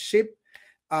dog, a ship,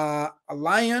 a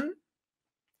lion,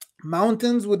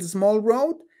 mountains with a small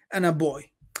road, and a boy.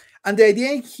 And the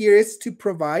idea here is to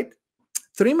provide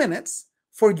 3 minutes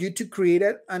for you to create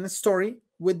a story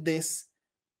with these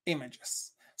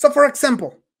images. So for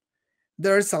example,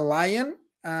 there's a lion.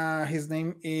 His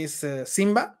name is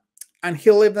Simba, and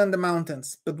he lived in the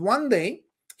mountains. But one day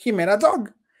he met a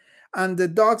dog, and the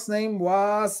dog's name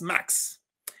was Max.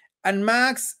 And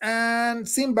Max and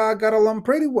Simba got along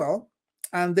pretty well,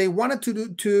 and they wanted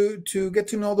to get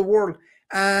to know the world.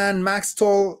 And Max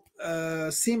told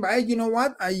Simba, hey, you know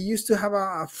what? I used to have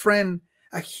a friend,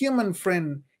 a human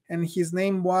friend, and his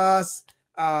name was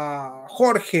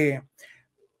Jorge.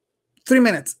 3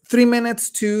 minutes. 3 minutes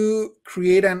to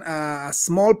create a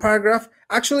small paragraph.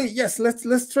 Actually, yes.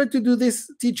 Let's try to do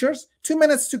this, teachers. 2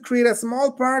 minutes to create a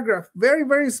small paragraph, very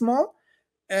very small,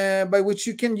 by which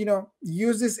you can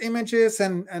use these images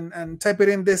and type it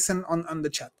in this and on the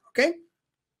chat. Okay.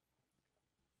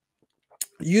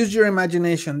 Use your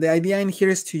imagination. The idea in here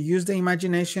is to use the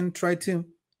imagination. Try to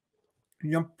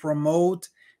promote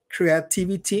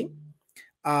creativity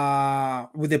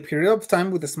with a period of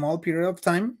time, with a small period of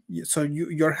time. So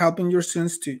you're helping your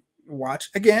students to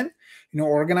watch again,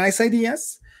 organize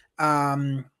ideas,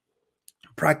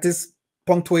 practice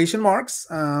punctuation marks,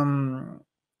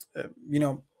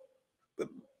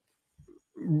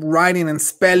 writing and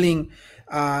spelling.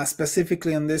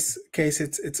 Specifically in this case,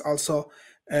 it's also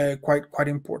quite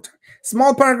important.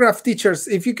 Small paragraph, teachers.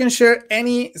 If you can share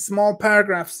any small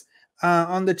paragraphs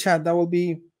on the chat, that will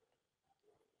be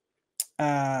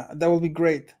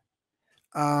great.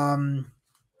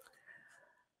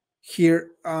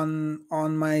 Here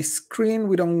on my screen,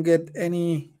 we don't get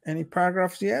any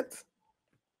paragraphs yet.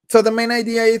 So the main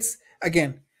idea is,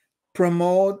 again,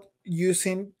 promote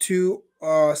using two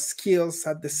skills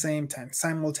at the same time,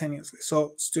 simultaneously,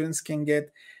 so students can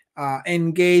get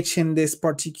engaged in this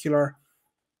particular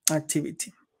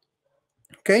activity.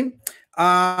 Okay.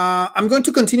 I'm going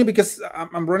to continue because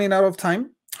I'm running out of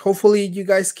time. Hopefully you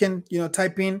guys can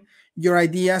type in your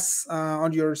ideas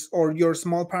on your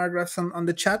small paragraphs on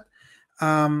the chat,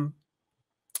 and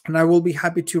I will be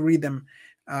happy to read them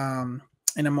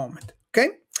in a moment.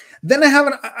 Okay. Then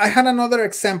I had another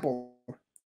example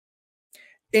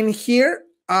in here.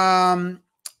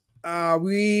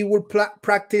 We will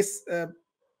practice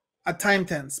a time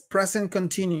tense, present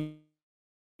continuous.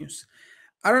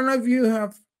 I don't know if you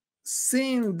have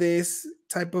seen this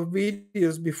type of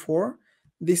videos before.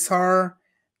 These are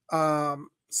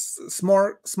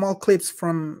small clips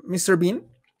from Mr. Bean.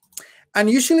 And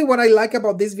usually what I like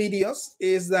about these videos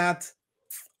is that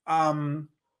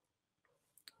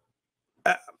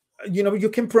you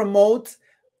can promote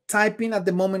typing at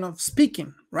the moment of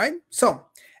speaking, right? So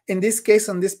in this case,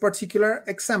 on this particular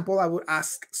example, I would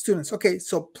ask students, okay,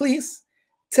 so please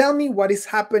tell me what is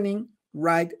happening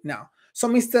right now. So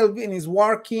Mr. Bean is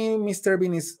working, Mr.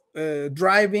 Bean is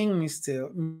driving, Mr.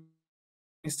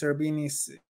 Bean is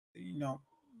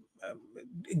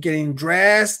getting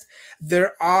dressed.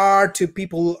 There are two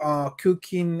people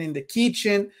cooking in the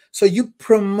kitchen. So you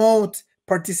promote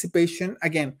participation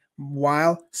again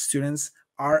while students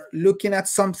are looking at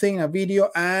something, a video,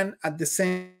 and at the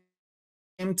same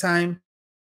time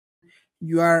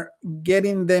you are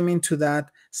getting them into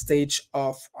that stage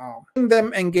of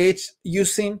them engaged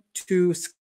using two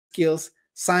skills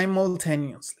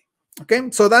simultaneously. Okay,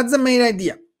 so that's the main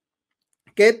idea.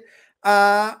 Get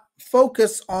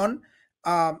focus on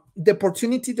the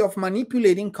opportunity of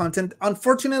manipulating content.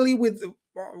 Unfortunately,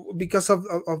 because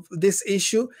of this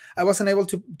issue, I wasn't able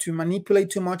to manipulate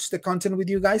too much the content with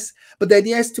you guys, but the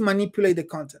idea is to manipulate the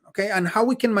content. Okay, and how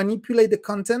we can manipulate the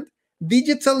content?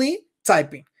 Digitally,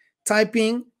 typing,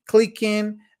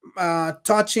 clicking,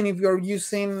 touching if you're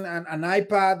using an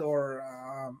iPad or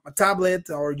a tablet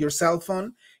or your cell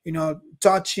phone,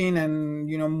 touching and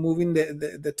moving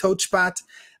the touchpad.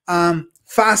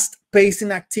 Fast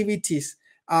pacing activities.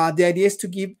 The idea is to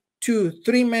give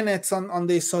 2-3 minutes on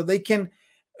this, so they can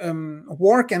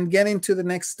work and get into the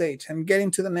next stage and get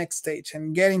into the next stage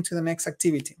and get into the next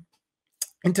activity.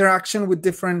 Interaction with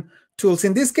different tools.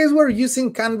 In this case, we're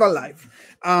using Canva Live,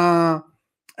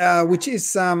 which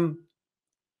is to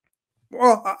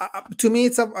me,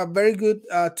 it's a very good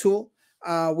tool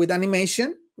with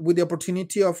animation, with the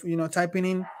opportunity of typing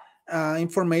in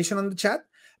information on the chat.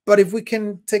 But if we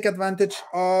can take advantage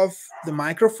of the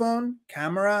microphone,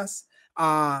 cameras,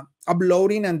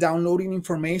 uploading and downloading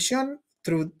information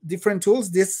through different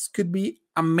tools, this could be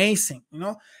amazing.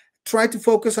 Try to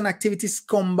focus on activities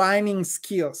combining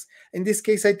skills. In this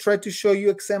case, I try to show you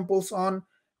examples on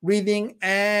reading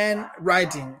and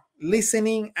writing,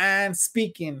 listening and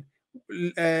speaking,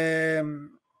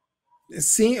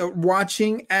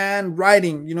 watching and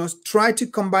writing. Try to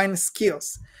combine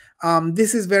skills.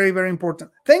 This is very, very important.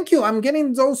 Thank you. I'm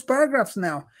getting those paragraphs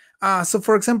now. So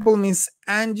for example, Miss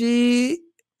Angie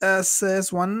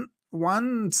says,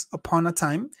 once upon a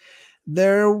time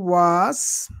there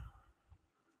was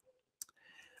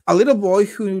a little boy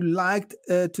who liked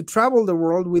to travel the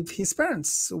world with his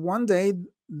parents. One day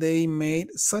they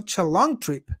made such a long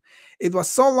trip. It was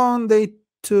so long they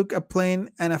took a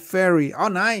plane and a ferry. Oh,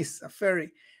 nice, a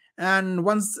ferry. And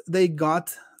once they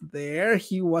got there,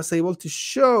 he was able to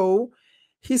show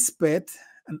his pet,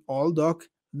 an old dog,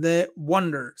 the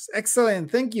wonders. Excellent.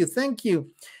 Thank you. Thank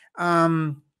you.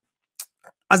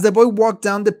 As the boy walked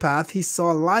down the path, he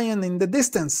saw a lion in the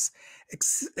distance.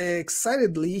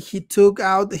 Excitedly, he took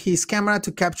out his camera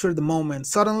to capture the moment.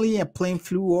 Suddenly, a plane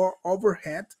flew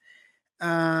overhead,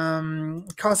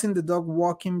 causing the dog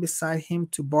walking beside him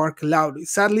to bark loudly.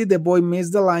 Sadly, the boy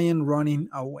missed the lion running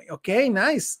away. Okay,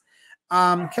 nice.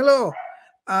 Hello.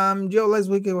 Joe, last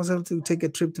week I was able to take a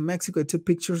trip to Mexico. I took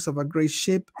pictures of a great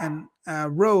ship and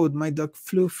rode. My dog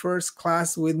flew first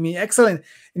class with me. Excellent.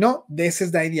 You know, this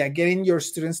is the idea, getting your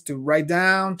students to write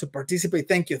down, to participate.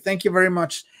 Thank you. Thank you very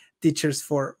much, teachers,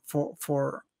 for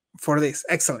this.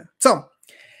 Excellent. So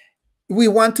we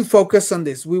want to focus on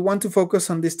this. We want to focus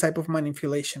on this type of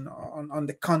manipulation on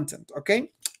the content,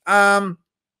 okay?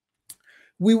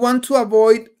 We want to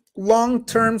avoid long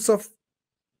terms of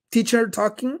teacher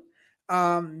talking.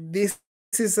 This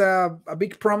is a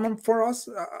big problem for us.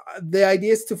 The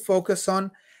idea is to focus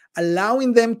on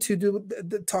allowing them to do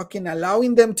the talking,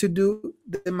 allowing them to do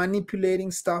the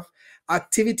manipulating stuff.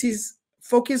 Activities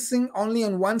focusing only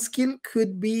on one skill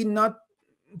could be not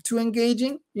too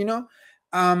engaging, you know.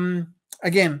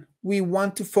 Again, we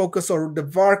want to focus, or the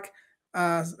VARK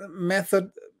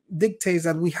method dictates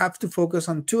that we have to focus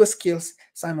on two skills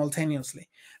simultaneously.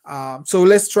 So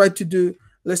let's try to do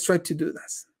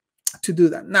this. To do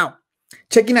that. Now,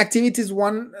 checking activities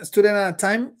one student at a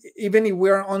time, even if we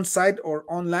are on site or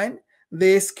online,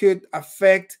 this could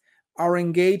affect our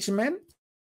engagement.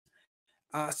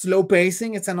 Slow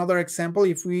pacing, it's another example.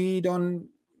 If we don't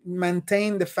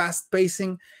maintain the fast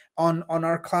pacing on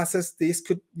our classes, this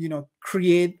could, you know,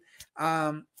 create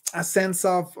a sense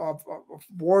of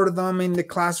boredom in the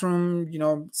classroom. You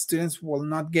know, students will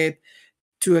not get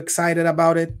too excited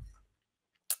about it.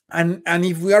 And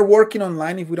if we are working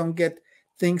online, if we don't get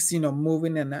things, you know,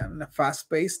 moving in a fast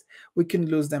pace, we can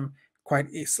lose them quite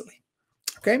easily.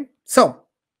 Okay, so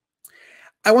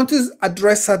I want to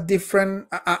address a different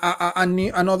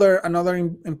another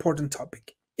important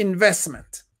topic: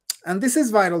 investment. And this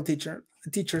is vital,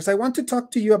 teachers. I want to talk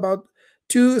to you about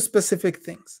two specific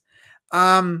things.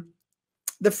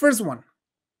 The first one: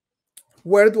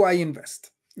 where do I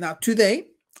invest? Now, today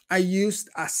I used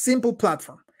a simple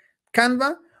platform,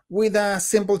 Canva, with a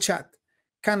simple chat,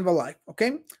 Canva Live.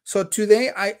 Okay, so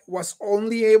today I was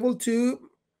only able to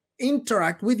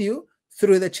interact with you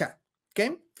through the chat.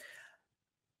 Okay,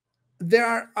 there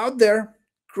are out there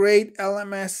great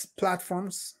LMS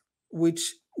platforms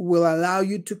which will allow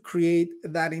you to create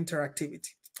that interactivity.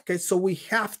 Okay, so we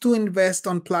have to invest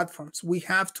on platforms. We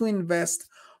have to invest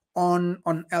on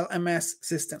LMS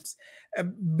systems.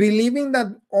 Believing that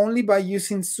only by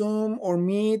using Zoom or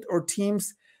Meet or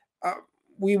Teams,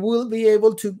 we will be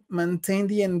able to maintain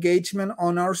the engagement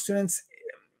on our students.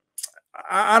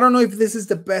 I don't know if this is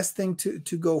the best thing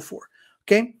to go for.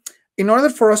 Okay, in order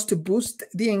for us to boost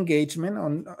the engagement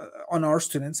on our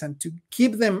students and to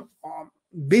keep them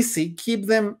busy, keep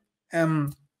them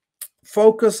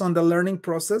focused on the learning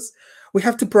process, we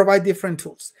have to provide different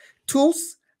tools.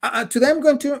 Today I'm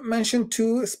going to mention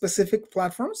two specific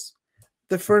platforms.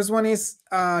 The first one is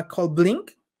called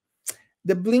Blink.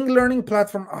 The Blink learning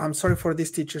platform. Oh, I'm sorry for these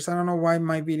teachers. I don't know why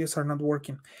my videos are not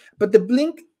working. But the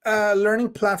Blink learning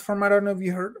platform, I don't know if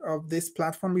you heard of this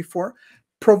platform before,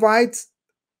 provides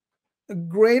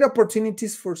great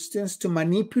opportunities for students to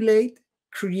manipulate,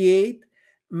 create,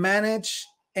 manage,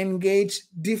 engage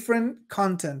different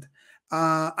content.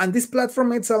 And this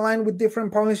platform is aligned with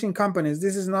different publishing companies.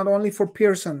 This is not only for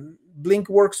Pearson. Blink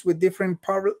works with different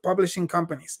publishing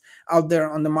companies out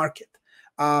there on the market.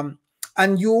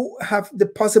 And you have the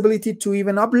possibility to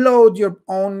even upload your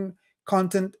own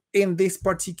content in this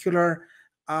particular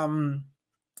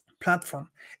platform.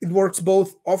 It works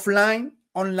both offline,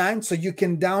 online, so you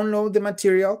can download the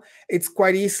material. It's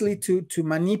quite easily to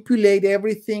manipulate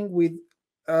everything with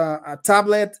a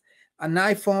tablet, an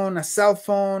iPhone, a cell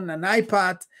phone, an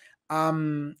iPad.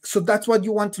 So that's what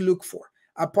you want to look for: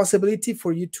 a possibility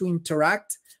for you to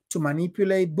interact, to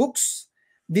manipulate books,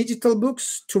 digital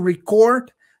books, to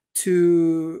record,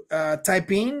 to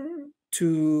type in,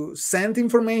 to send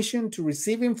information, to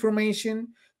receive information,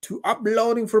 to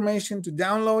upload information, to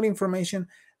download information.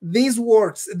 These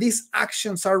words, these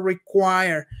actions are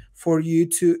required for you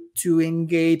to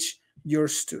engage your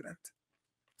student.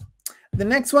 The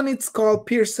next one, it's called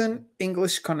Pearson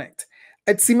English Connect.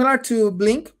 It's similar to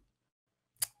Blink.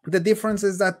 The difference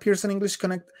is that Pearson English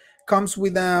Connect comes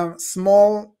with a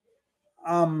small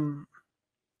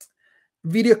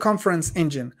video conference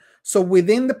engine. So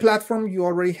within the platform, you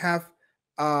already have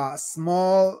a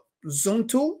small Zoom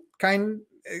tool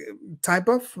type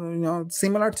of,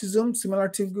 similar to Zoom, similar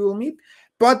to Google Meet.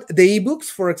 But the ebooks,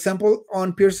 for example,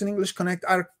 on Pearson English Connect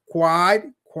are quite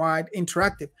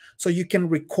interactive. So you can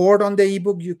record on the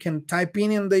ebook, you can type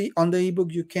in on the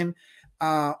ebook, you can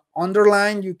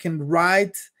underline, you can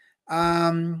write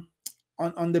on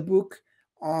the book,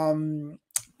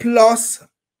 plus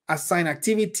assign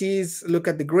activities, look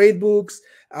at the grade books,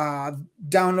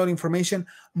 download information.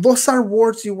 Those are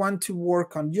words you want to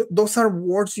work on. Those are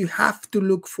words you have to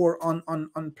look for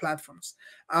on platforms.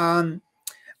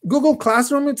 Google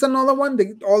Classroom, it's another one.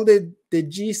 All the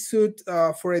G Suite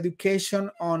for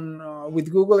education on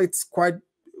with Google, it's quite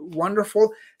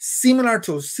wonderful. Similar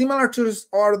tools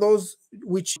are those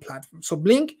which platforms. So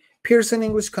Blink, Pearson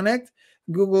English Connect,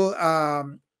 Google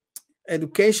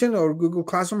Education or Google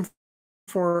Classroom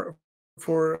for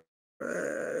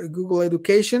Google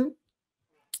Education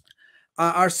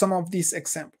are some of these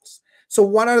examples. So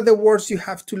what are the words you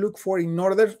have to look for in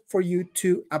order for you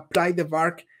to apply the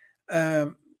VARK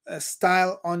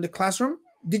style on the classroom?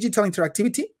 Digital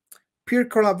interactivity, peer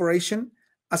collaboration,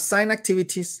 assign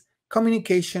activities,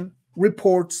 communication,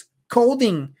 reports,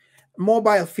 coding,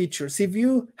 mobile features. If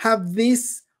you have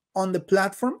this on the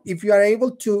platform, if you are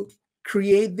able to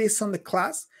create this on the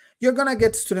class, you're going to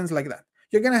get students like that.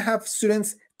 You're going to have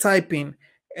students typing,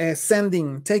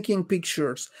 sending, taking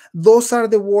pictures. Those are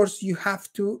the words you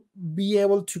have to be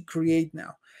able to create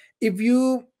now. If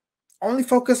you only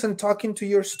focus on talking to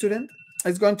your student,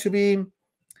 it's going to be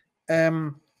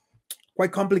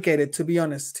quite complicated, to be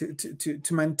honest,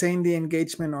 to maintain the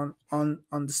engagement on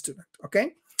the student.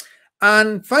 Okay.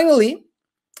 And finally,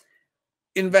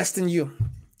 invest in you.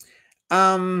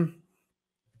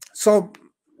 So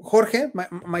Jorge,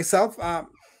 myself, I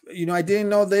didn't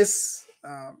know this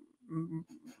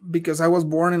because I was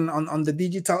born on the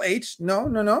digital age.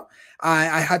 No.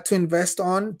 I had to invest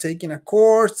on taking a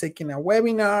course, taking a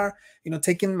webinar,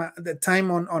 taking the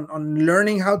time on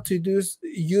learning how to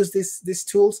use these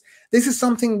tools. This is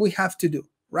something we have to do,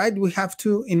 right? We have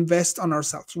to invest on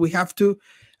ourselves. We have to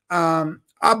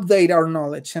update our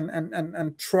knowledge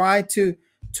and try to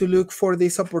look for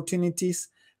these opportunities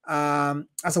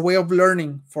as a way of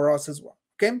learning for us as well.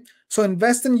 Okay, so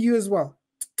invest in you as well.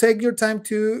 Take your time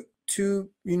to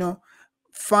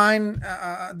find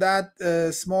that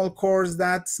small course,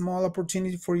 that small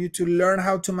opportunity for you to learn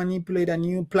how to manipulate a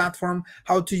new platform,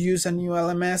 how to use a new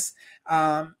LMS,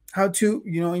 how to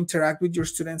interact with your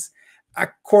students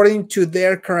according to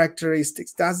their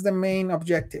characteristics. That's the main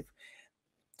objective.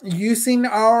 Using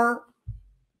our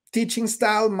teaching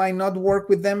style might not work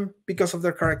with them because of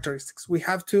their characteristics. We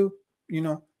have to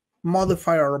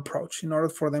modify our approach in order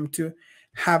for them to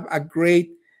have a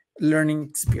great learning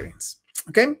experience.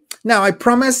 Okay, now I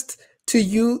promised to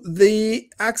you the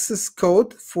access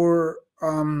code for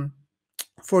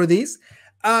this.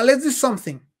 Let's do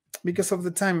something because of the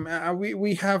time.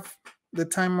 We have the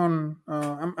time on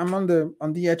I'm on the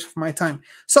edge of my time.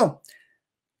 So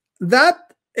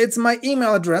that it's my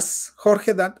email address,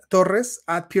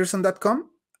 jorge.torres@pearson.com.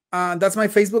 That's my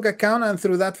Facebook account, and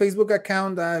through that Facebook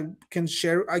account I could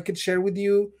share with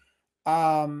you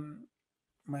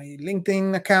my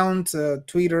LinkedIn account,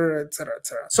 Twitter, etc.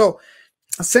 So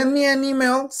send me an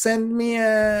email, send me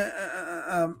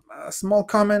a small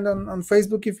comment on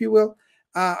Facebook, if you will.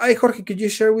 Hey Jorge, could you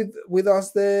share with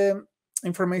us the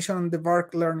information on the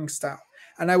VARK learning style?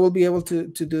 And I will be able to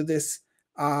do this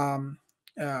at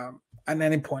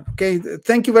any point. Okay,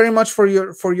 thank you very much for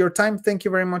your time. Thank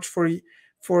you very much for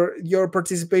your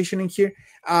participation in here.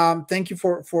 Thank you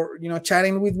for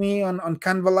chatting with me on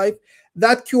Canva Live.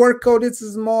 That QR code is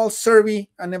a small survey,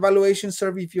 an evaluation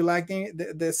survey. If you like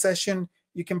the session,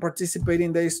 you can participate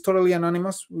in there. It's totally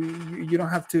anonymous. You don't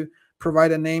have to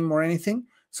provide a name or anything.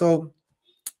 So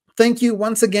thank you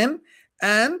once again.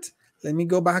 And let me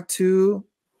go back to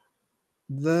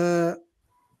the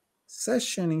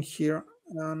session in here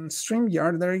on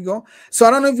StreamYard. There you go. So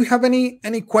I don't know if we have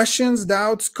any questions,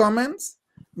 doubts, comments.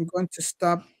 I'm going to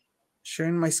stop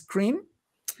sharing my screen.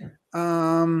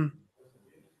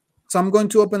 So I'm going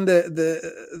to open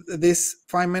this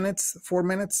 4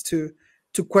 minutes to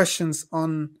questions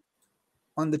on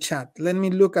the chat. Let me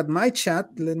look at my chat.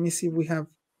 Let me see if we have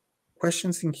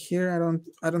questions in here.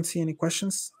 I don't see any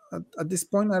questions at this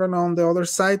point. I don't know on the other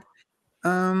side.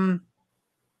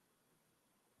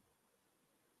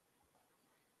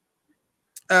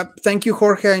 Thank you,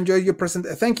 Jorge. I enjoyed your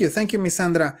presentation. Thank you, Miss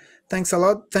Sandra. Thanks a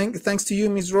lot. Thanks to you,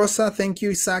 Miss Rosa. Thank you,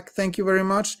 Isaac. Thank you very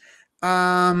much.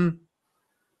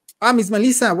 Miss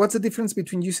Melissa, what's the difference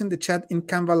between using the chat in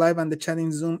Canva Live and the chat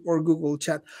in Zoom or Google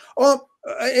Chat? Oh,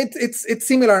 It's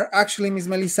similar actually, Miss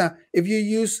Melissa. If you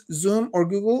use Zoom or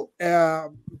Google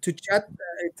to chat,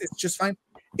 it's just fine.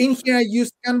 In here, I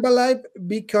use Canva Live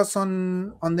because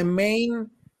on the main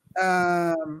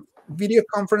video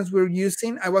conference we're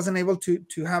using, I wasn't able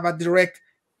to have a direct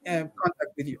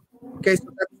contact with you. Okay, so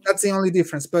that's the only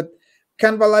difference. But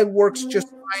Canva Live works just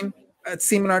fine,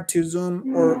 similar to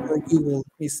Zoom or Google,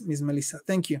 Miss Melissa.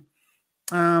 Thank you.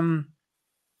 Um,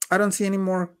 I don't see any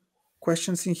more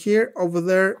questions in here. Over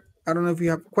there, I don't know if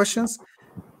you have questions.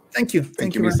 Thank you. Thank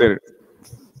Thank you, you very much.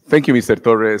 Mr. Thank you, Mr.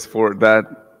 Torres, for that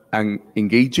an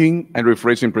engaging and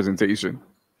refreshing presentation.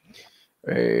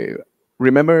 Uh,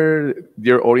 Remember,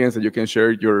 dear audience, that you can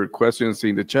share your questions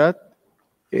in the chat.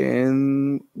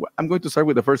 And I'm going to start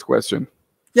with the first question.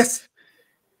 Yes.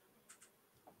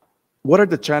 What are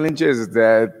the challenges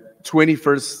that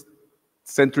 21st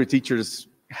century teachers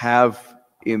have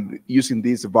in using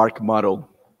this VARK model,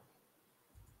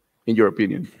 in your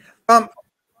opinion?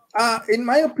 In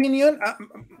my opinion,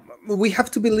 we have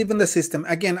to believe in the system.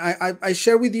 Again, I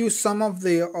share with you some of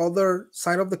the other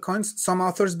side of the coins. Some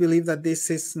authors believe that this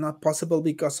is not possible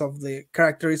because of the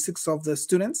characteristics of the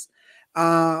students.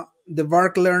 The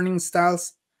VARK learning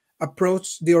styles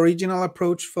approach, the original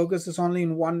approach, focuses only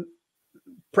in one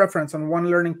preference, on one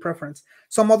learning preference.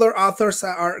 Some other authors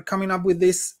are coming up with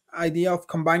this idea of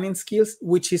combining skills,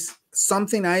 which is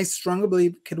something I strongly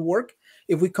believe could work.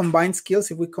 If we combine skills,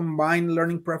 if we combine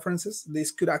learning preferences,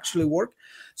 this could actually work.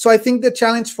 So I think the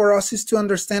challenge for us is to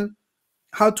understand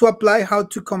how to apply, how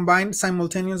to combine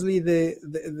simultaneously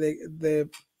the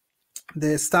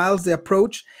styles, the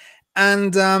approach,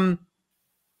 and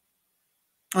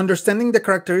understanding the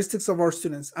characteristics of our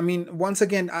students. I mean, once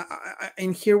again,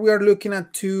 in here we are looking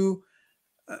at two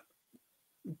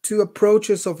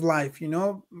approaches of life. You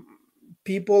know,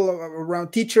 people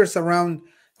around, teachers around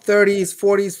 30s,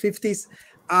 40s, 50s.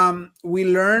 We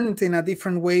learned in a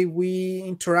different way, we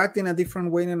interact in a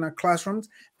different way in our classrooms,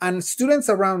 and students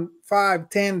around 5,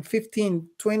 10, 15,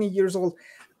 20 years old,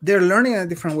 they're learning in a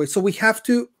different way. So we have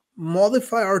to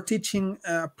modify our teaching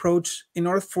approach in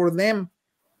order for them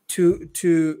to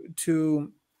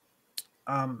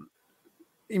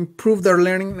improve their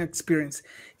learning experience.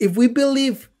 If we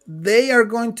believe they are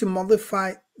going to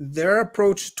modify their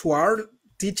approach to our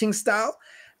teaching style,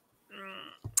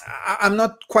 I'm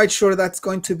not quite sure that's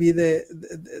going to be the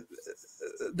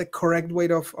correct way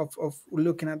of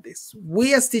looking at this.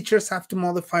 We as teachers have to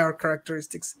modify our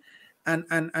characteristics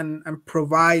and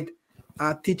provide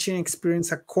a teaching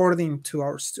experience according to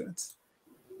our students.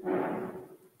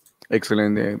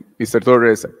 Excellent, Mr.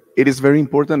 Torres. It is very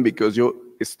important because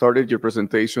you started your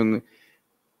presentation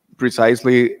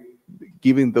precisely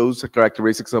giving those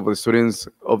characteristics of the students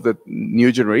of the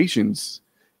new generations.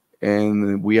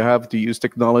 And we have to use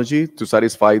technology to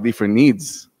satisfy different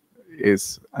needs.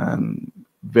 Is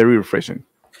very refreshing.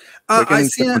 I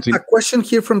see a question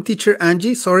here from teacher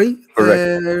Angie. Sorry.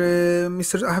 Correct.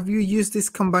 Mr. Have you used this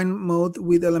combined mode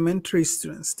with elementary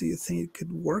students? Do you think it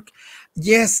could work?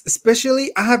 Yes,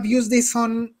 especially I have used this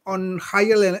on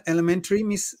higher elementary,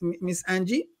 Miss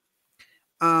Angie.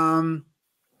 I'm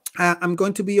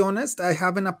going to be honest, I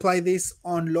haven't applied this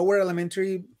on lower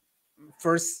elementary,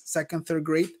 first, second, third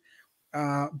grade.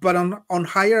 But on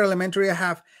higher elementary I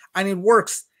have, and it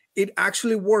works. It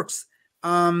actually works.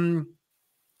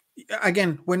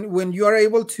 Again, when you are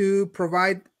able to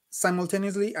provide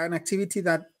simultaneously an activity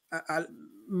that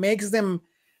makes them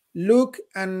look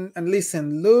and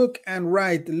listen, look and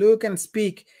write, look and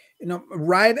speak, you know,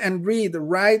 write and read,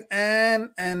 write and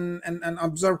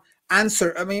observe,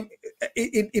 answer. I mean,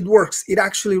 it works. It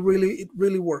actually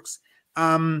really works.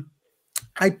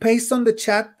 I paste on the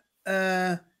chat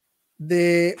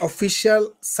the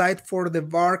official site for the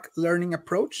VARK learning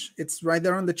approach. It's right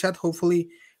there on the chat. Hopefully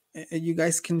you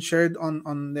guys can share it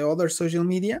on the other social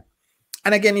media.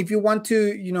 And again, if you want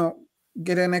to, you know,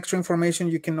 get an extra information,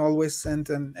 you can always send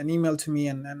an email to me,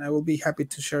 and I will be happy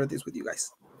to share this with you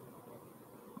guys.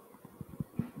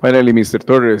 Finally, Mr.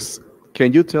 Torres,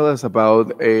 can you tell us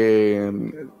about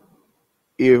the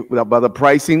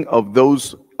pricing of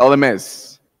those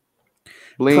LMS?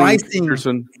 Blink, Pricing.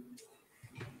 Pearson.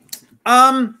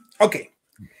 Okay.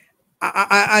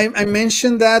 I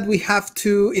mentioned that we have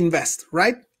to invest,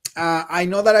 right? I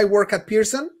know that I work at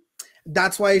Pearson.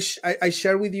 That's why I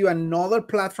share with you another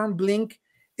platform, Blink.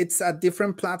 It's a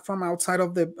different platform outside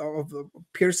of the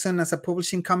Pearson as a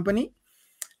publishing company.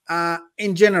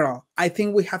 In general, I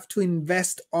think we have to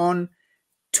invest on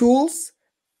tools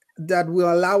that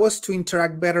will allow us to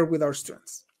interact better with our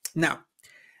students. Now,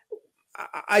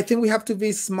 I think we have to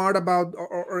be smart about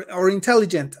or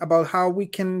intelligent about how we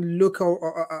can look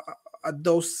at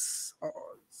those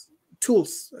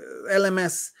tools,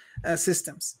 LMS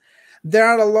systems. There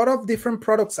are a lot of different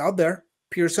products out there,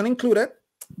 Pearson included,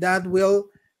 that will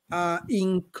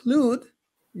include,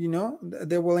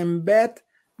 they will embed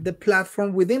the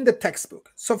platform within the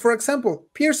textbook. So for example,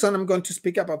 Pearson, I'm going to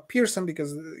speak about Pearson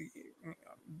because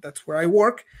that's where I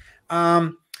work.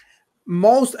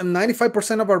 Most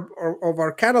 95% of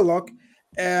our catalog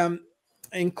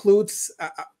includes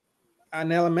an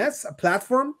LMS, a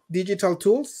platform, digital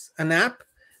tools, an app,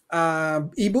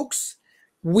 ebooks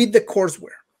with the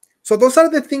courseware. So those are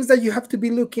the things that you have to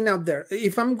be looking out there.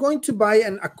 If I'm going to buy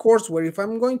a courseware, if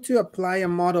I'm going to apply a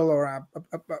model or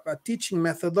a teaching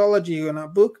methodology in a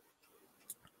book,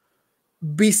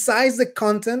 besides the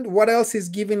content, what else is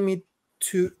giving me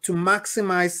to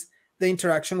maximize the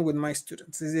interaction with my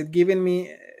students? Is it giving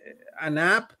me an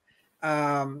app,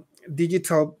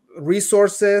 digital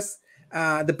resources,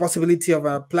 the possibility of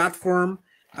a platform,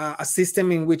 a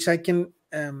system in which I can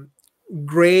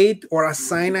grade or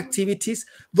assign activities?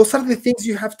 Those are the things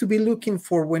you have to be looking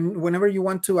for whenever you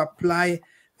want to apply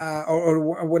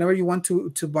or whenever you want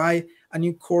to buy a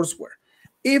new courseware.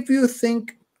 If you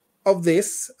think of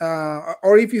this,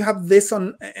 or if you have this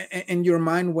on in your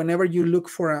mind whenever you look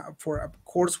for a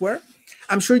courseware,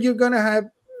 I'm sure you're going to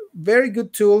have very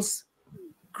good tools,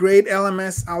 great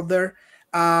LMS out there.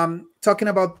 Talking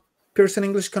about Pearson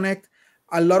English Connect,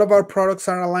 a lot of our products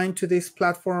are aligned to this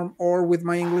platform, or with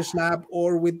My English Lab,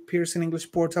 or with Pearson English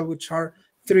Portal, which are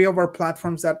 3 of our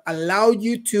platforms that allow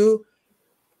you to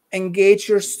engage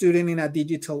your student in a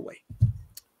digital way.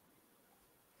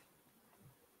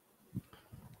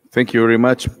 Thank you very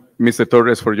much, Mr.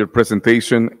 Torres, for your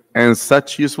presentation and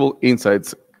such useful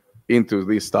insights into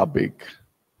this topic.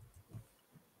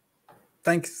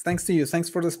 Thanks to you. Thanks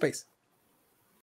for the space.